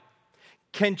Yahweh.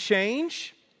 Can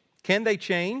they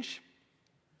change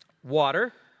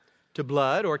water to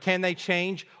blood, or can they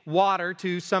change water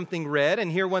to something red? And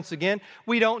here once again,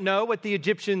 we don't know what the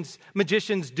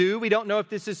magicians do. We don't know if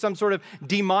this is some sort of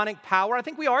demonic power. I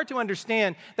think we are to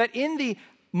understand that in the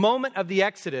moment of the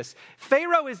Exodus,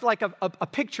 Pharaoh is like a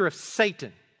picture of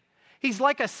Satan. He's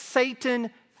like a Satan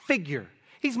figure.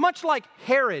 He's much like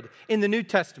Herod in the New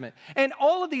Testament. And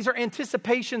all of these are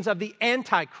anticipations of the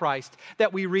Antichrist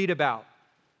that we read about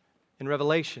in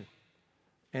Revelation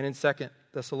and in 2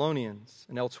 Thessalonians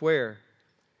and elsewhere.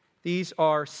 These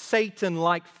are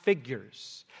Satan-like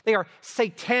figures. They are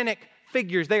satanic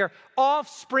figures. They are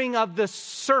offspring of the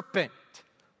serpent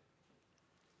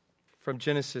from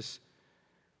Genesis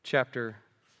chapter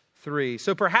 3.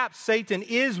 So perhaps Satan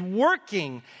is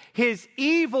working his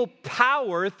evil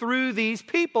power through these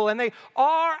people, and they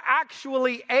are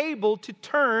actually able to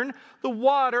turn the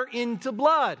water into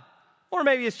blood. Or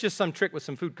maybe it's just some trick with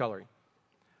some food coloring.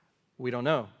 We don't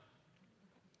know.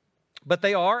 But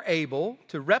they are able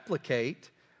to replicate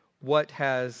what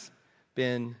has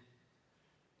been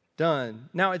done.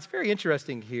 Now, it's very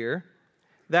interesting here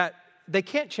that they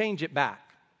can't change it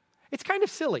back. It's kind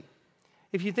of silly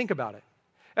if you think about it.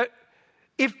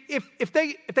 If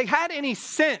they had any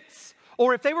sense,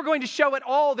 or if they were going to show it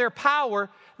all their power,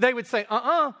 they would say,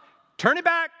 turn it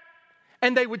back.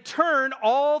 And they would turn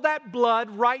all that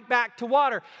blood right back to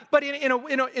water. But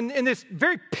in this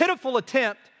very pitiful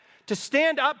attempt to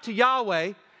stand up to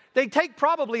Yahweh, they take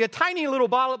probably a tiny little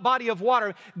body of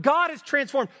water. God has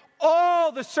transformed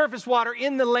all the surface water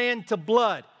in the land to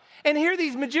blood. And here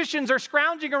these magicians are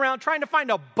scrounging around trying to find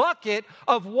a bucket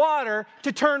of water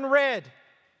to turn red.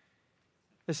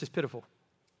 This is pitiful.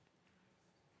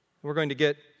 We're going to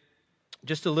get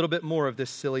just a little bit more of this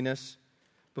silliness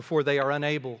before they are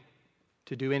unable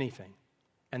to do anything.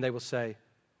 And they will say,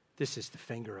 this is the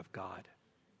finger of God.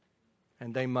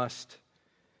 And they must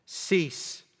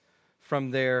cease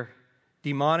from their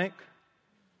demonic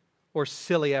or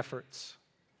silly efforts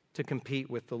to compete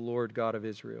with the Lord God of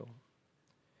Israel.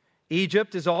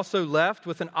 Egypt is also left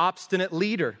with an obstinate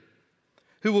leader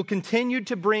who will continue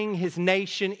to bring his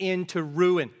nation into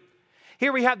ruin.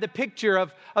 Here we have the picture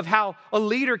of how a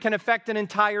leader can affect an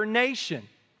entire nation.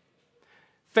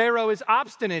 Pharaoh is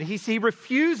obstinate. He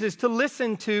refuses to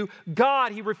listen to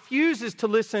God. He refuses to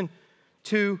listen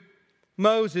to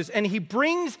Moses. And he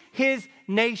brings his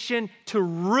nation to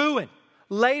ruin.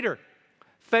 Later,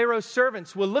 Pharaoh's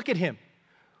servants will look at him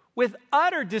with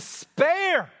utter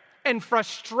despair and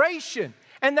frustration.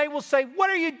 And they will say, what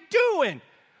are you doing?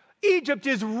 Egypt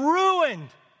is ruined.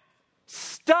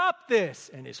 Stop this.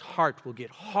 And his heart will get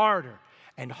harder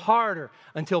and harder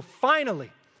until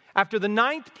finally, after the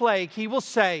 9th plague, he will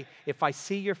say, if I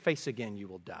see your face again, you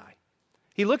will die.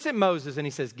 He looks at Moses and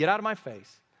he says, get out of my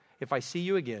face. If I see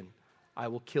you again, I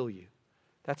will kill you.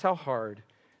 That's how hard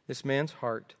this man's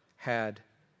heart had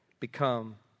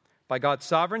become by God's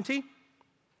sovereignty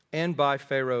and by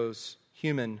Pharaoh's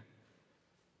human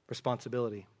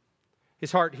responsibility.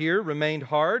 His heart here remained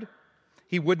hard.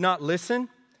 He would not listen,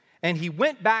 and he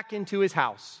went back into his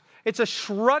house. It's a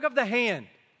shrug of the hand.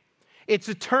 It's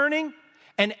a turning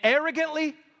and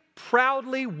arrogantly,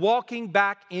 proudly walking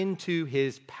back into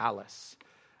his palace.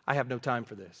 I have no time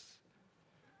for this.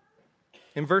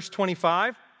 In verse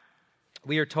 25,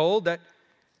 we are told that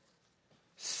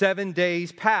 7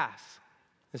 days pass.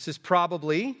 This is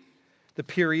probably the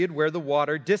period where the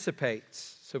water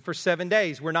dissipates. So for 7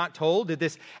 days, we're not told, did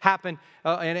this happen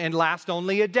and last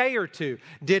only a day or two?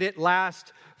 Did it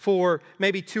last for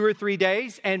maybe 2 or 3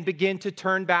 days and begin to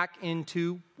turn back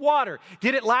into water?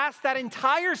 Did it last that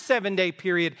entire 7-day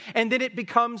period and then it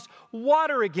becomes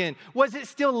water again? Was it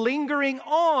still lingering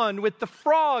on with the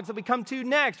frogs that we come to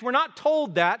next? We're not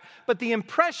told that, but the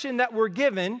impression that we're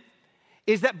given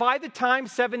is that by the time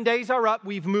 7 days are up,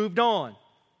 we've moved on.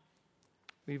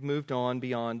 We've moved on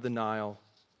beyond the Nile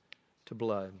to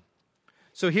blood.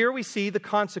 So here we see the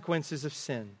consequences of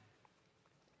sin.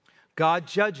 God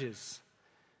judges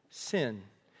sin.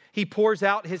 He pours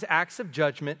out his acts of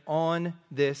judgment on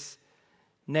this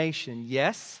nation.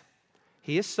 Yes,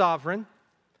 he is sovereign,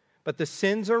 but the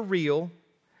sins are real,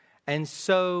 and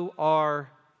so are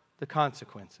the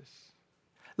consequences.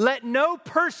 Let no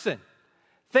person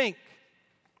think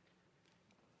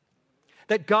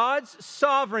that God's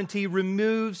sovereignty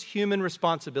removes human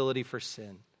responsibility for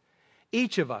sin.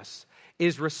 Each of us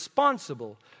is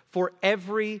responsible for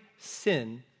every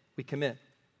sin we commit.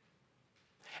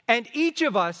 And each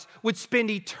of us would spend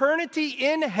eternity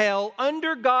in hell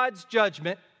under God's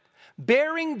judgment,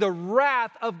 bearing the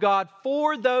wrath of God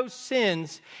for those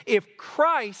sins if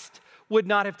Christ would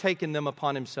not have taken them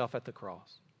upon himself at the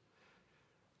cross.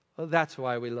 Well, that's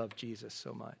why we love Jesus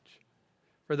so much.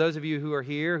 For those of you who are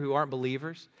here who aren't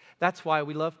believers, that's why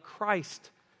we love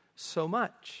Christ so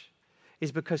much,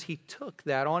 is because he took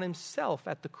that on himself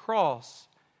at the cross.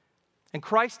 And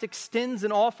Christ extends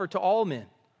an offer to all men,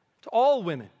 to all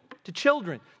women, to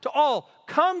children, to all.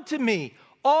 Come to me,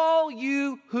 all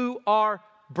you who are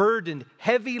burdened,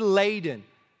 heavy laden,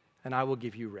 and I will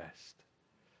give you rest.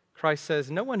 Christ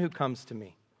says, no one who comes to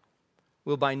me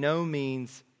will by no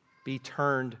means be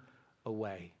turned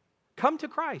away. Come to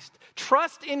Christ.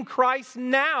 Trust in Christ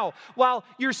now while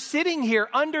you're sitting here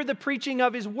under the preaching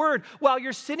of his word, while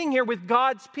you're sitting here with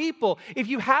God's people. If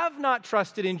you have not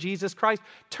trusted in Jesus Christ,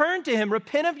 turn to him,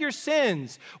 repent of your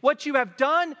sins. What you have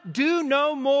done, do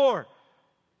no more.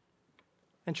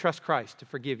 And trust Christ to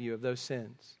forgive you of those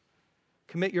sins.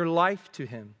 Commit your life to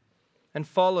him and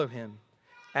follow him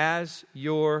as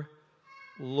your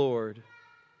Lord.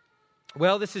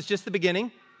 Well, this is just the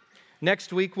beginning.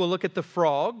 Next week, we'll look at the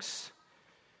frogs.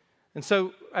 And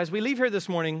so, as we leave here this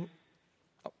morning,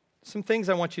 some things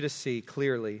I want you to see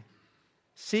clearly.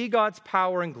 See God's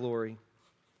power and glory.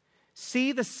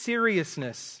 See the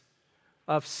seriousness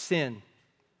of sin.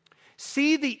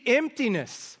 See the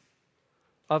emptiness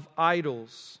of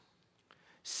idols.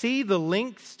 See the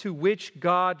lengths to which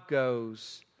God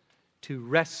goes to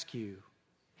rescue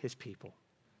his people.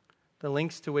 The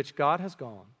lengths to which God has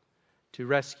gone to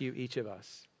rescue each of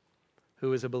us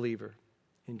who is a believer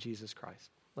in Jesus Christ.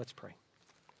 Let's pray.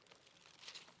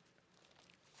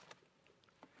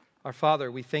 Our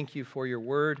Father, we thank you for your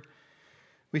word.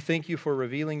 We thank you for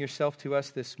revealing yourself to us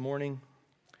this morning.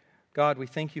 God, we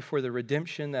thank you for the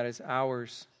redemption that is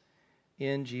ours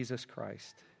in Jesus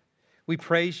Christ. We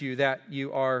praise you that you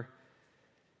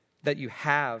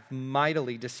have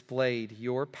mightily displayed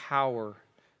your power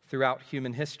throughout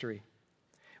human history.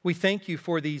 We thank you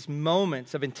for these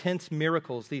moments of intense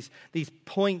miracles, these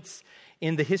points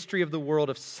in the history of the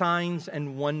world of signs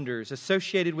and wonders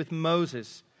associated with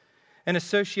Moses and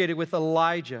associated with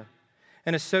Elijah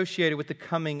and associated with the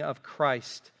coming of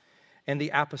Christ and the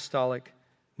apostolic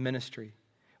ministry.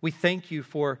 We thank you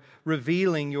for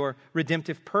revealing your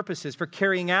redemptive purposes, for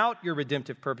carrying out your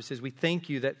redemptive purposes. We thank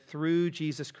you that through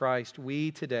Jesus Christ, we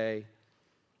today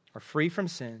are free from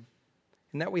sin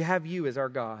and that we have you as our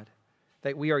God,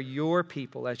 that we are your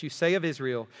people. As you say of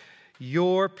Israel,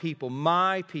 your people,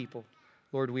 my people.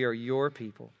 Lord, we are your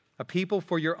people, a people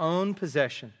for your own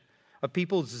possession, a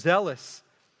people zealous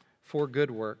for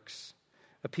good works,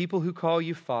 a people who call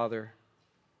you Father,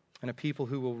 and a people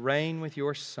who will reign with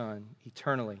your Son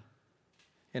eternally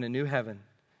in a new heaven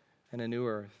and a new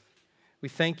earth. We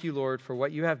thank you, Lord, for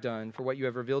what you have done, for what you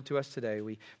have revealed to us today.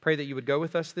 We pray that you would go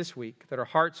with us this week, that our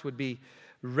hearts would be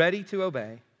ready to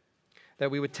obey,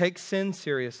 that we would take sin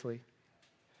seriously,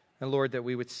 and Lord, that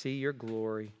we would see your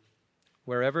glory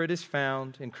wherever it is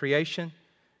found in creation,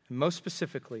 and most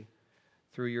specifically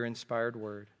through your inspired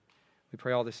word. We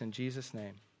pray all this in Jesus'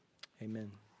 name.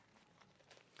 Amen.